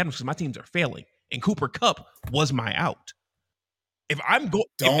Davante Adams because my teams are failing, and Cooper Kupp was my out. Don't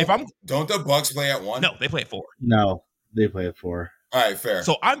the Bucs play at 1? No, they play at 4. No, they play at 4. All right, fair.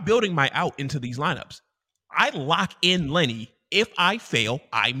 So I'm building my out into these lineups. I lock in Lenny. If I fail,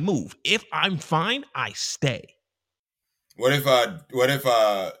 I move. If I'm fine, I stay. What if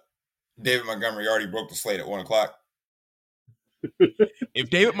David Montgomery already broke the slate at 1:00? If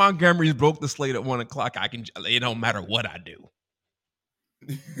David Montgomery's broke the slate at 1:00, I can. It don't matter what I do.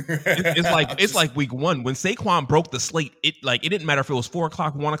 It's like week 1 when Saquon broke the slate. It didn't matter if it was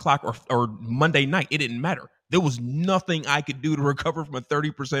 4:00, 1:00, or Monday night. It didn't matter. There was nothing I could do to recover from a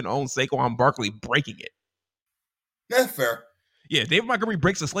 30% owned Saquon Barkley breaking it. That's fair. Yeah, David Montgomery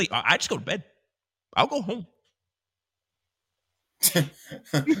breaks the slate. I just go to bed. I'll go home. Go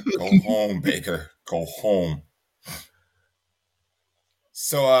home, Baker. Go home.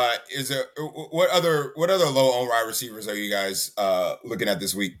 So, is there what other low owned wide receivers are you guys looking at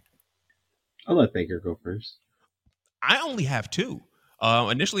this week? I'll let Baker go first. I only have 2.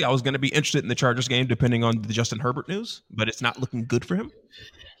 Initially, I was going to be interested in the Chargers game, depending on the Justin Herbert news, but it's not looking good for him.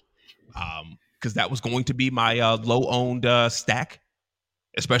 Because that was going to be my low owned stack,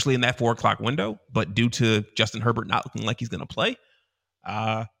 especially in that 4:00 window. But due to Justin Herbert not looking like he's going to play,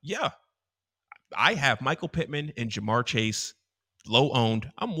 yeah, I have Michael Pittman and Jamar Chase low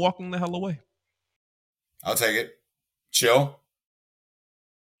owned. I'm walking the hell away. I'll take it. Chill.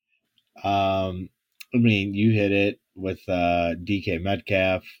 I mean, you hit it with DK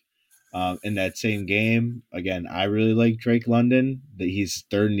Metcalf. In that same game, again, I really like Drake London. That he's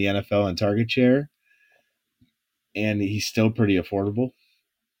 3rd in the NFL in target share, and he's still pretty affordable.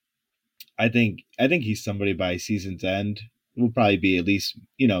 I think he's somebody by season's end will probably be at least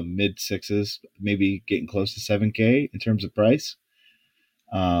mid 6s, maybe getting close to 7K in terms of price.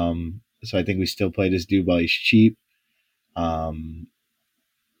 So I think we still play this dude while he's cheap. And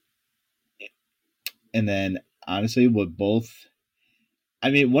then honestly, with both, I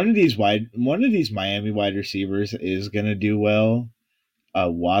mean, one of these Miami wide receivers is gonna do well.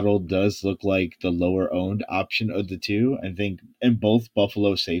 Waddle does look like the lower owned option of the two. I think, and both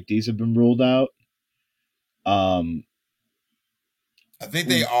Buffalo safeties have been ruled out. I think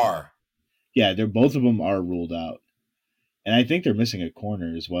they are. Yeah, both of them are ruled out, and I think they're missing a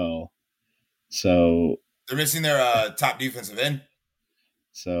corner as well. So they're missing their top defensive end.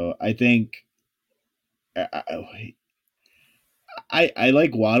 So I think I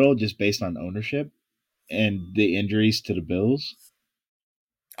like Waddle just based on ownership and the injuries to the Bills.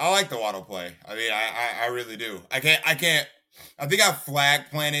 I like the Waddle play. I mean, I really do. I think I flag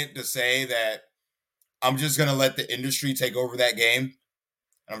planted to say that I'm just going to let the industry take over that game,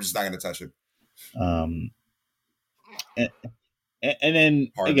 and I'm just not going to touch it. And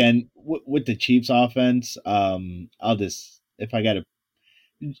then again with the Chiefs offense, I'll just, if I got a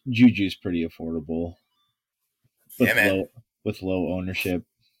Juju's pretty affordable with low ownership.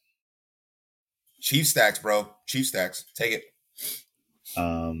 Chief stacks, bro. Chief stacks. Take it.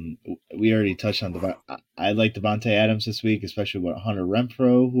 We already touched on I like Devontae Adams this week, especially with Hunter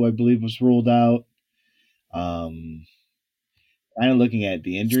Renfrow, who I believe was ruled out. Kind of looking at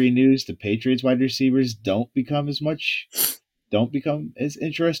the injury news, the Patriots wide receivers don't become as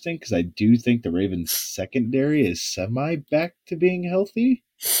interesting, because I do think the Ravens secondary is semi back to being healthy.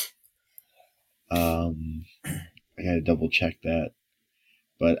 I gotta double check that,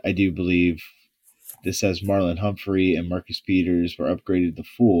 but I do believe this says Marlon Humphrey and Marcus Peters were upgraded to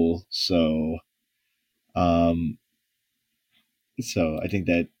full, so I think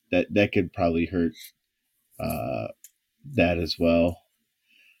that could probably hurt that as well.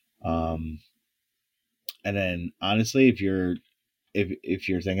 And then honestly, if you're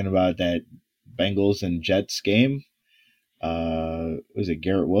thinking about that Bengals and Jets game, was it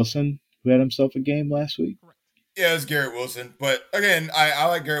Garrett Wilson who had himself a game last week? Yeah, it's Garrett Wilson. But again, I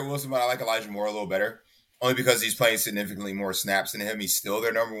like Garrett Wilson, but I like Elijah Moore a little better. Only because he's playing significantly more snaps than him. He's still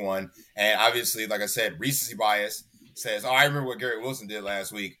their number one. And obviously, like I said, recency bias says, I remember what Garrett Wilson did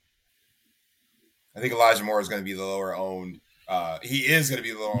last week. I think Elijah Moore is going to be the lower owned. He is going to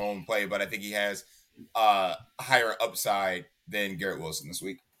be the lower owned play, but I think he has higher upside than Garrett Wilson this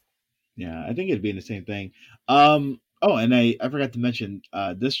week. Yeah, I think it'd be the same thing. Oh, and I forgot to mention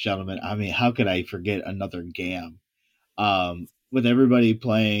this gentleman. I mean, how could I forget another Gam? With everybody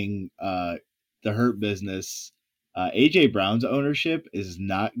playing the Hurt Business, AJ Brown's ownership is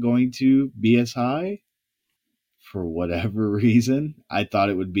not going to be as high for whatever reason. I thought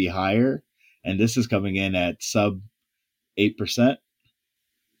it would be higher, and this is coming in at sub 8%.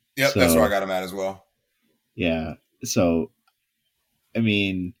 Yep, that's where I got him at as well. Yeah, so I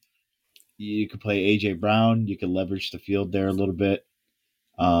mean, you could play AJ Brown. You could leverage the field there a little bit.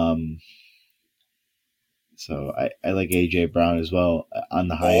 So I like AJ Brown as well on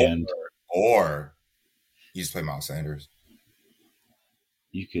the high end. Or you just play Miles Sanders.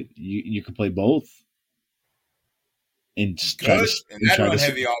 You could play both. And that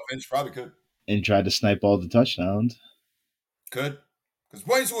heavy offense probably could. And try to snipe all the touchdowns. Could. Because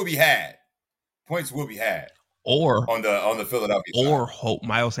points will be had. Or on the Philadelphia or side. hope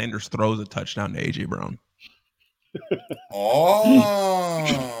Miles Sanders throws a touchdown to AJ Brown. Oh,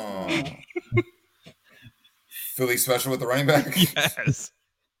 Philly special with the running back. Yes.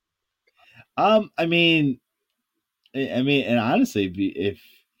 I mean, and honestly,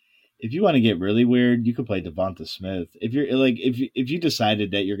 if you want to get really weird, you could play Devonta Smith. If you're like, if you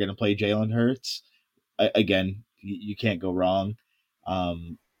decided that you're going to play Jalen Hurts, again, you can't go wrong.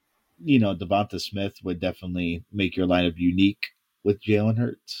 Devonta Smith would definitely make your lineup unique with Jalen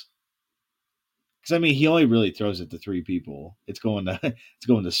Hurts. Because I mean, he only really throws it to three people. It's going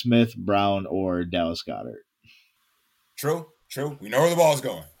to Smith, Brown, or Dallas Goedert. True. We know where the ball is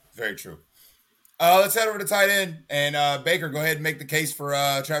going. Very true. Let's head over to tight end. And Baker, go ahead and make the case for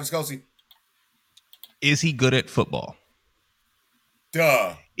Travis Kelce. Is he good at football?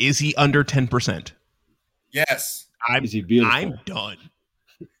 Duh. Is he under 10%? Yes. Is he beautiful? I'm done.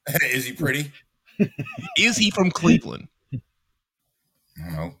 Is he pretty? Is he from Cleveland? I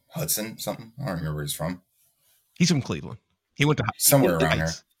don't know. Hudson, something. I don't remember where he's from. He's from Cleveland. He went to somewhere around here.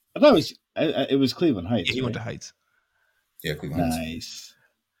 I thought it was Cleveland Heights. Yeah, he went to Heights. Yeah, Cleveland Heights.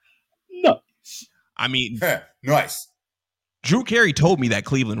 Nice. I mean, nice. Drew Carey told me that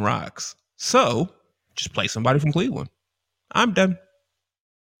Cleveland rocks. So just play somebody from Cleveland. I'm done.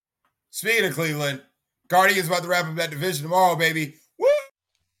 Speaking of Cleveland, Guardians about to wrap up that division tomorrow, baby. Woo!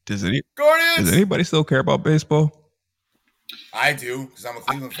 Does Guardians? anybody still care about baseball? I do, because I'm a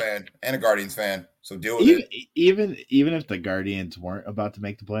Cleveland fan and a Guardians fan. So deal with it. Even if the Guardians weren't about to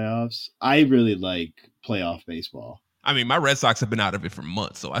make the playoffs, I really like playoff baseball. I mean, my Red Sox have been out of it for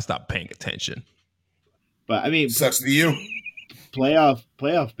months, so I stopped paying attention. But I mean, sucks to be you. Playoff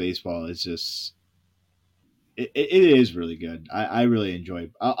baseball is just it is really good. I really enjoy.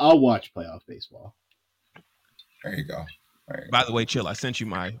 I'll watch playoff baseball. There you go. By the way, Chill, I sent you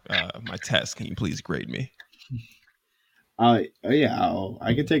my my test. Can you please grade me? I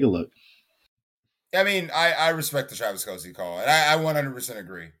can take a look. I mean, I respect the Travis Kelce call, and I 100%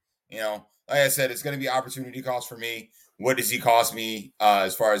 agree. Like I said, it's going to be opportunity cost for me. What does he cost me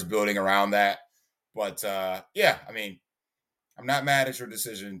as far as building around that? But yeah, I mean, I'm not mad at your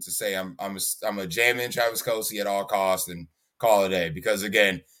decision to say I'm a jam in Travis Kelce at all costs and call it a day, because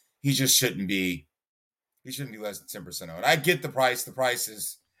again, he just shouldn't be less than 10% on it. I get the price. The price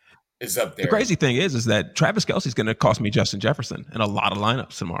is up there. The crazy thing is that Travis Kelce's going to cost me Justin Jefferson in a lot of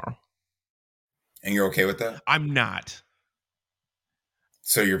lineups tomorrow. And you're okay with that? I'm not.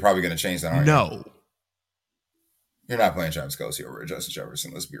 So you're probably going to change that, aren't you? No. You're not playing Travis Kelce over Justin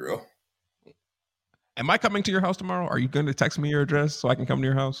Jefferson. Let's be real. Am I coming to your house tomorrow? Are you going to text me your address so I can come to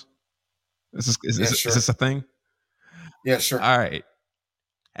your house? Is this a thing? Yeah, sure. All right.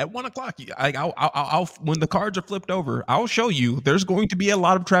 At 1:00, I'll when the cards are flipped over, I'll show you there's going to be a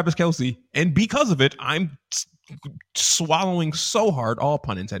lot of Travis Kelce, and because of it, I'm swallowing so hard, all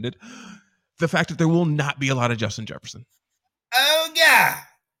pun intended, the fact that there will not be a lot of Justin Jefferson. Oh yeah.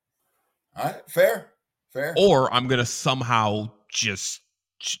 All right, fair. Or I'm gonna somehow just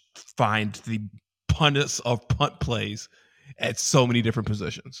find the puntest of punt plays at so many different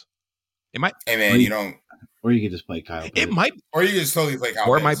positions. It might. Hey man, you don't. Or you could just play Kyle Pitts. It might. Or you can just totally play Kyle Pitts.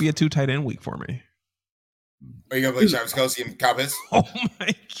 Or it might be a 2 tight end week for me. Are you gonna play Travis Kelce and Kyle Pitts? Oh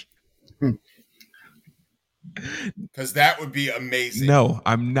my God. Because that would be amazing. No,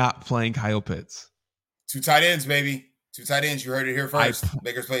 I'm not playing Kyle Pitts. 2 tight ends, baby. 2 tight ends. You heard it here first.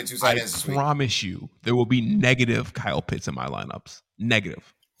 Baker's playing 2 tight ends this week. I promise you, there will be negative Kyle Pitts in my lineups.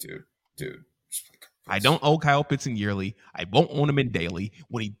 Negative. Dude. I don't owe Kyle Pitts in yearly. I won't own him in daily.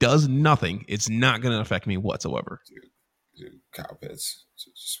 When he does nothing, it's not going to affect me whatsoever. Dude, Kyle Pitts.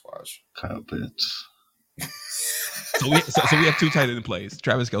 Just watch. Kyle Pitts. So we have 2 tight end plays: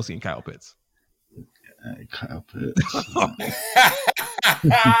 Travis Kelce and Kyle Pitts. Kyle Pitts.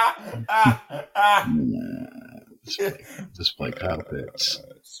 Just play Kyle Pitts.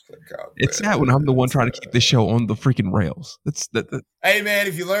 It's sad when I'm the one trying to keep this show on the freaking rails. Hey man,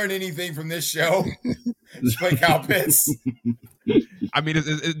 if you learned anything from this show, just play Kyle Pitts. I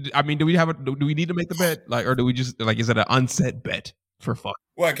mean, do we need to make the bet, or do we just is it an unset bet for fun?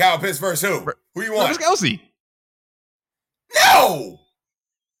 What, Kyle Pitts versus who? Who you want? Travis Kelce. No.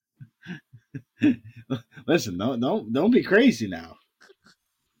 Listen, don't be crazy now.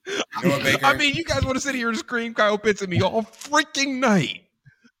 You know what, Baker? I mean, you guys want to sit here and scream Kyle Pitts at me all freaking night.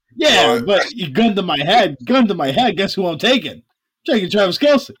 Yeah, but you gun to my head. Guess who I'm taking? I'm taking Travis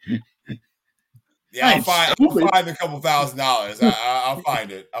Kelce. Yeah, I'll find a couple $1,000. I'll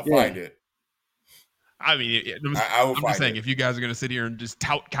find it. Find it. I mean, I'm just saying, if you guys are going to sit here and just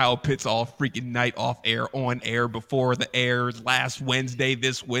tout Kyle Pitts all freaking night, off air, on air, before the air, last Wednesday,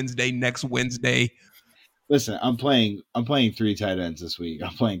 this Wednesday, next Wednesday. Listen, I'm playing 3 tight ends this week.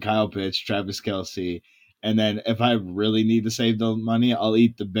 I'm playing Kyle Pitts, Travis Kelce, and then if I really need to save the money, I'll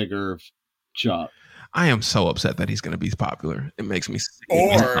eat the bigger chop. I am so upset that he's going to be popular. It makes me sick.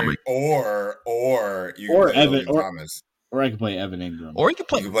 Or you can play Evan, Logan Thomas. Or I can play Evan Ingram. Or you can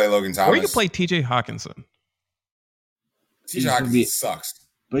play Logan Thomas. Or you can play TJ Hawkinson. TJ Hawkinson sucks.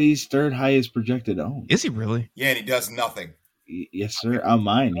 But he's third highest projected owned. Is he really? Yeah, and he does nothing. Yes, sir. On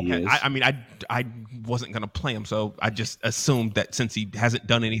mine, he is. I mean, I wasn't going to play him, so I just assumed that since he hasn't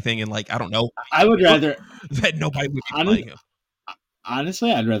done anything in, like, I don't know. I would rather that nobody would be playing him.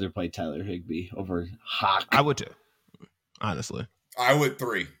 Honestly, I'd rather play Tyler Higbee over Hawk. I would too. Honestly. I would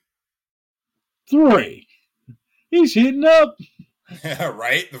 3. 3. He's hitting up.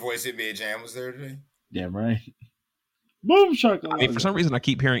 Right? The voice of NBA Jam was there today. Damn right. Boom shakalaka. I mean, for some reason, I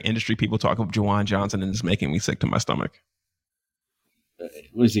keep hearing industry people talk about Juwan Johnson, and it's making me sick to my stomach.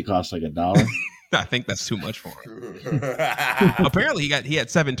 What does he cost? Like $1? I think that's too much for him. Apparently, he had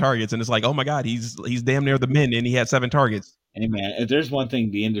 7 targets, and it's like, oh my god, he's damn near the min, and he had 7 targets. Hey man, if there's one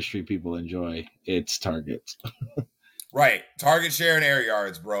thing the industry people enjoy, it's targets. Right, target share and air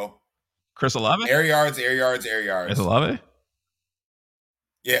yards, bro. Chris Olave? Air yards. Chris Olave?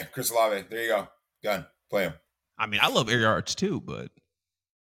 Yeah, Chris Olave. There you go. Done. Play him. I mean, I love air yards too, but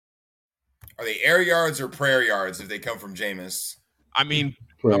are they air yards or prayer yards if they come from Jameis? I mean,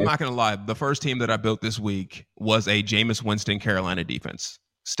 I'm not going to lie. The first team that I built this week was a Jameis Winston Carolina defense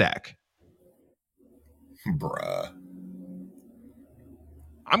stack. Bruh.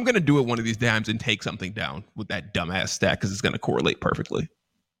 I'm going to do it one of these times and take something down with that dumbass stack because it's going to correlate perfectly.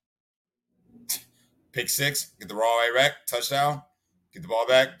 Pick 6, get the ball right back, touchdown. Get the ball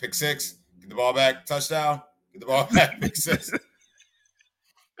back, pick 6, get the ball back, touchdown. Get the ball back, pick 6.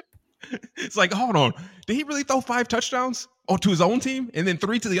 It's like, hold on. Did he really throw 5 touchdowns? Oh, to his own team and then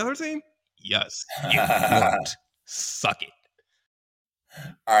 3 to the other team? Yes. It worked. Suck it.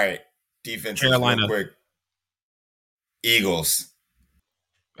 All right. Defense Carolina. Real quick. Eagles.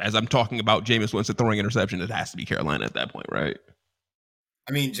 As I'm talking about Jameis Winston throwing interception, it has to be Carolina at that point, right?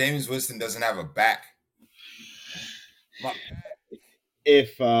 I mean, Jameis Winston doesn't have a back.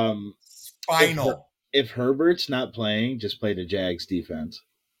 If Herbert's not playing, just play the Jags defense.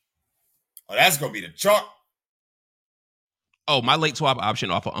 Oh, that's gonna be the chalk. Oh, my late swap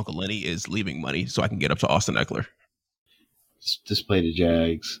option off of Uncle Lenny is leaving money so I can get up to Austin Eckler. Just play the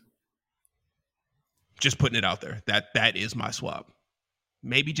Jags. Just putting it out there. That is my swap.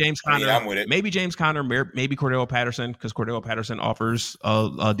 Maybe James Conner. I'm with it. Maybe James Conner. Maybe Cordell Patterson because Cordell Patterson offers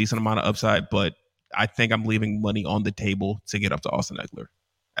a decent amount of upside. But I think I'm leaving money on the table to get up to Austin Eckler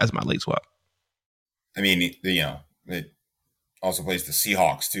as my late swap. I mean, it also plays the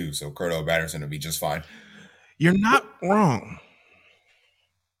Seahawks too, so Cordell Patterson will be just fine. You're not wrong.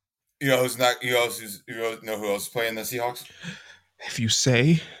 You know who's not? You know who else is playing the Seahawks? If you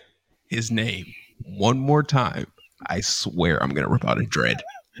say his name one more time, I swear I'm gonna rip out a dread.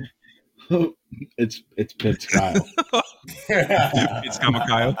 It's Pitts Kyle. It's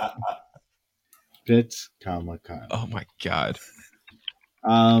Kyle. Pitts, Kyle. Oh my god.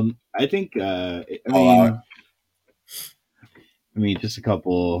 I think. I mean, just a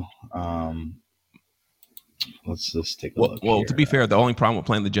couple. Let's just take a look. Well, here. to be fair, the only problem with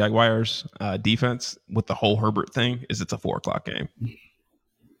playing the Jaguars defense with the whole Herbert thing is it's a 4:00 game.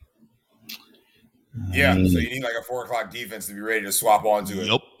 Yeah, so you need like a 4:00 defense to be ready to swap onto it.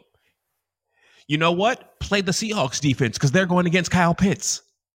 Yep. You know what? Play the Seahawks defense because they're going against Kyle Pitts.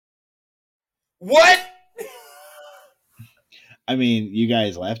 What? I mean, you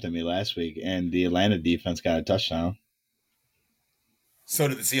guys laughed at me last week, and the Atlanta defense got a touchdown. So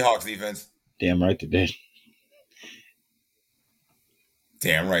did the Seahawks defense. Damn right they did.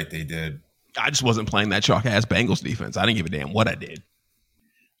 Damn right they did. I just wasn't playing that chalk ass Bengals defense. I didn't give a damn what I did.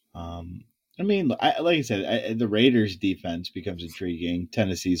 I mean, like I said, the Raiders defense becomes intriguing.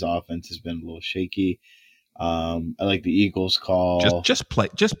 Tennessee's offense has been a little shaky. I like the Eagles call. Just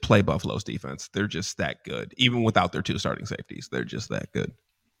play Buffalo's defense. They're just that good. Even without their 2 starting safeties, they're just that good.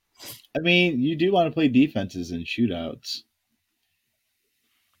 I mean, you do want to play defenses in shootouts.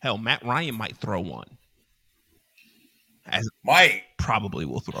 Hell, Matt Ryan might throw one. Probably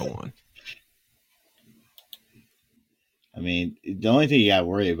will throw one. I mean, the only thing you got to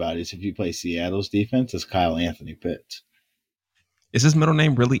worry about is if you play Seattle's defense, it's Kyle Anthony Pitts. Is his middle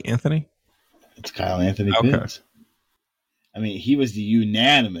name really Anthony? It's Kyle Anthony Pitts. I mean, he was the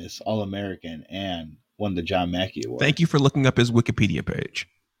unanimous All-American and won the John Mackey Award. Thank you for looking up his Wikipedia page.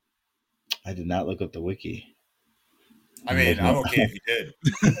 I did not look up the wiki. I mean, I'm okay if you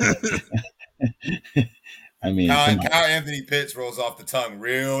did. I mean, Kyle Anthony Pitts rolls off the tongue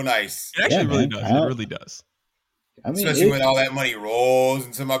real nice. It actually really man, does. Kyle, It really does. I mean, Especially when all that money rolls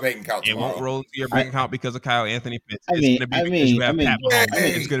into my bank account It tomorrow. won't roll into your bank account because of Kyle Anthony Pitts. I It's mean- going to be I because mean- you have I mean- Pat Mahomes.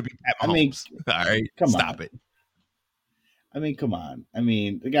 Hey. It's going to be Pat I mean, Mahomes. All right, come stop on. it. I mean, come on. I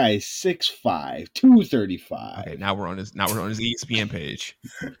mean, the guy is 6'5", 235. Okay, now we're on his ESPN page.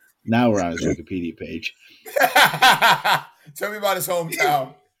 Now we're on his Wikipedia page. Tell me about his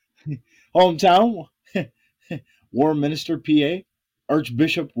hometown. Hometown, Warminster, PA,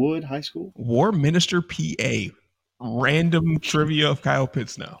 Archbishop Wood High School. Warminster, PA. Random trivia of Kyle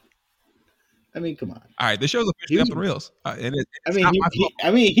Pitts now. I mean, come on. All right, this show's officially off the rails. And it's not my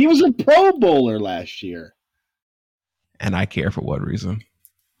fault. He was a Pro Bowler last year. And I care for what reason?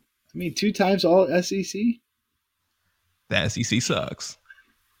 I mean, 2 times all SEC. The SEC sucks.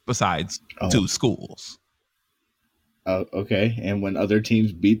 Besides 2 schools. Oh, okay. And when other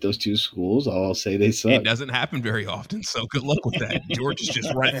teams beat those 2 schools, I'll say they suck. It doesn't happen very often, so good luck with that. Georgia's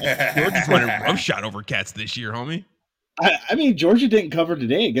just running roughshod over cats this year, homie. I mean, Georgia didn't cover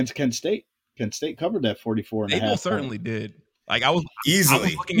today against Kent State. Kent State covered that 44 and a They half. most certainly did. Like I was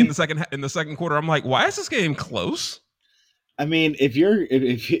Easily. looking in the second quarter. I'm like, why is this game close? I mean, if you're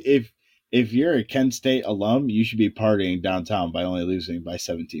a Kent State alum, you should be partying downtown by only losing by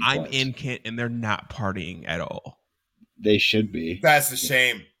 17 I'm points. in Kent, and they're not partying at all. They should be. That's a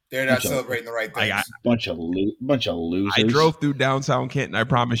shame. They're not celebrating the right things. Bunch of losers. I drove through downtown Kent, and I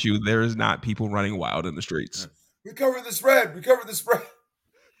promise you, there is not people running wild in the streets. We covered the spread.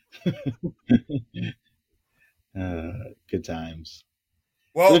 Good times.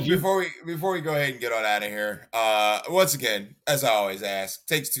 Well, before we go ahead and get on out of here, once again, as I always ask,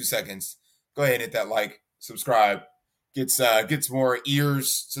 takes 2 seconds. Go ahead and hit that like, subscribe, gets more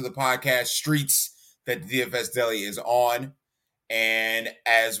ears to the podcast streets that the DFS Deli is on. And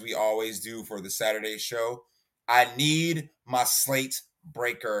as we always do for the Saturday show, I need my slate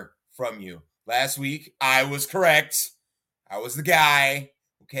breaker from you. Last week, I was correct. I was the guy.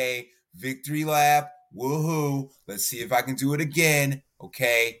 Okay, victory lap. Woohoo. Let's see if I can do it again.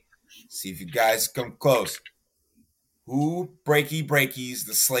 Okay, see if you guys come close. Who breakies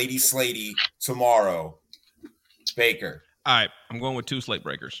the slatey tomorrow? Baker. All right, I'm going with 2 slate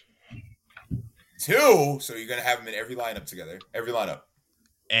breakers. 2? So you're going to have them in every lineup together? Every lineup.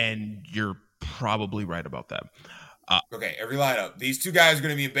 And you're probably right about that. Okay, every lineup. These 2 guys are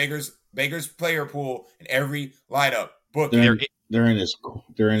going to be in Baker's player pool in every lineup. Book. They're in his words. core.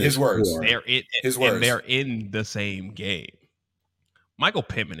 His words. And they're in the same game. Michael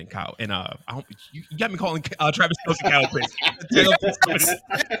Pittman and Kyle you got me calling Travis Kelce Kyle Pitts. He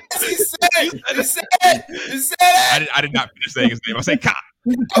said it. I did not finish saying his name. I said Kyle.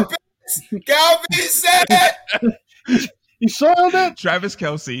 Kyle Pitts said it. You saw that? Travis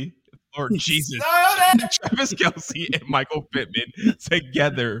Kelce. Lord Jesus. Travis Kelce and Michael Pittman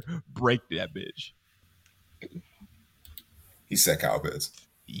together break that bitch. He said Kyle Pitts.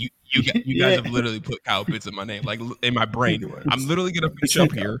 You guys have literally put Kyle Pitts in my name, like in my brain. I'm literally gonna finish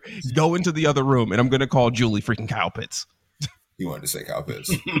up here, go into the other room, and I'm gonna call Julie freaking Kyle Pitts. He wanted to say Kyle Pitts.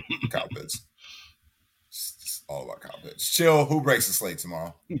 Kyle Pitts. It's all about Kyle Pitts. Chill. Who breaks the slate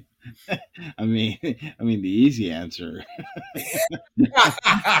tomorrow? I mean the easy answer.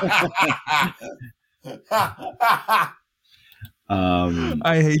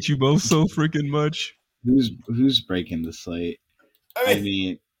 I hate you both so freaking much. Who's breaking the slate?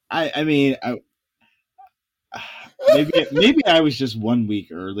 Maybe I was just 1 week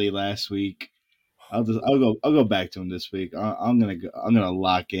early last week. I'll go back to him this week. I'm gonna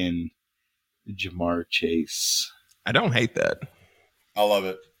lock in Jamar Chase. I don't hate that. I love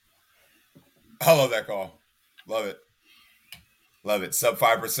it. I love that call. Love it. Sub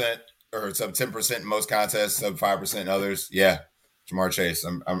 5% or sub 10% in most contests. Sub 5% in others. Yeah, Jamar Chase.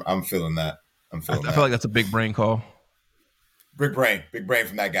 I'm feeling that. I feel like that's a big brain call. Big brain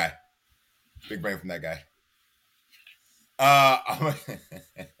from that guy.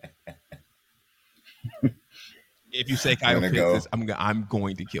 If you say Kyle Pitts, I'm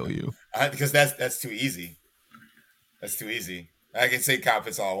going to kill you. Because that's too easy. That's too easy. I can say Kyle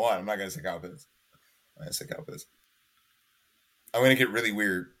Pitts all I want. I'm not going to say Kyle Pitts. I'm going to say Kyle Pitts. I'm going to get really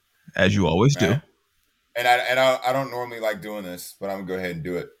weird. As you always do. And I don't normally like doing this, but I'm going to go ahead and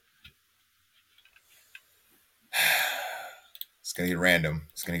do it. It's going to get random.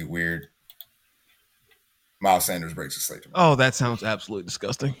 It's going to get weird. Miles Sanders breaks the slate. Oh, that sounds absolutely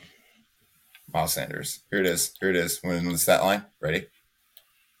disgusting. Miles Sanders. Here it is. When the stat line. Ready?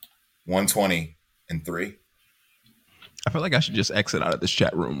 120 and 3. I feel like I should just exit out of this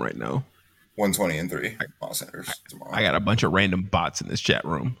chat room right now. 120 and 3. Miles Sanders tomorrow. I got a bunch of random bots in this chat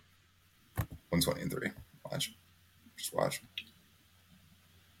room. 120 and 3. Just watch.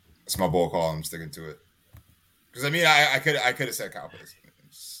 That's my bold call. I'm sticking to it. Because I mean, I could have said Kyle Pitts.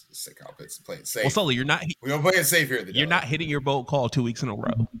 Just say Kyle Pitts and play it safe. Well, Sully, you're not. We don't play it safe here. You're not hitting your bold call 2 weeks in a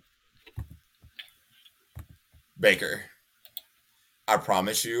row. Baker, I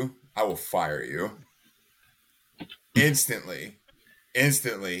promise you, I will fire you instantly,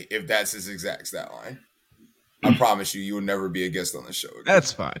 if that's his exact stat line. I promise you, you will never be a guest on the show again.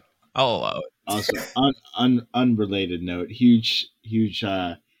 That's fine. I'll allow it. Also, unrelated note, huge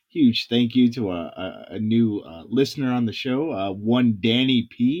thank you to a new listener on the show, one Danny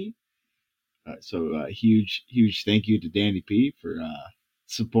P. So huge thank you to Danny P for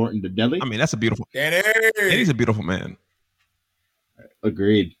supporting the deli. I mean, that's a beautiful. Danny. Danny's a beautiful man.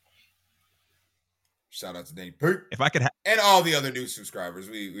 Agreed. Shout out to Danny P. If I could, and all the other new subscribers,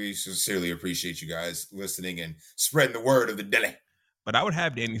 we sincerely appreciate you guys listening and spreading the word of the deli. But I would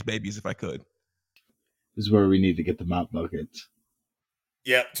have Danny's babies if I could. This is where we need to get the mop buckets.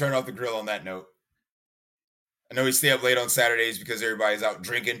 Yep, turn off the grill on that note. I know we stay up late on Saturdays because everybody's out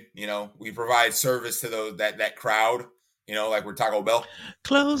drinking. You know, we provide service to those that crowd. You know, like we're Taco Bell.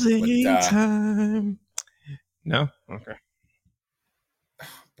 Closing time. No? Okay.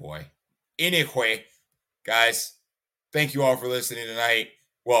 Boy. Anyway, guys, thank you all for listening tonight.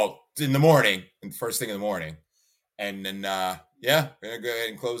 Well, in the morning, first thing in the morning. And then, we're going to go ahead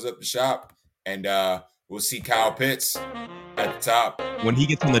and close up the shop. And we'll see Kyle Pitts at the top. When he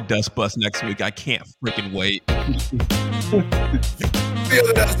gets on the dust bus next week, I can't freaking wait. Feel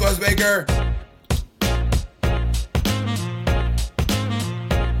the dust bus, Baker.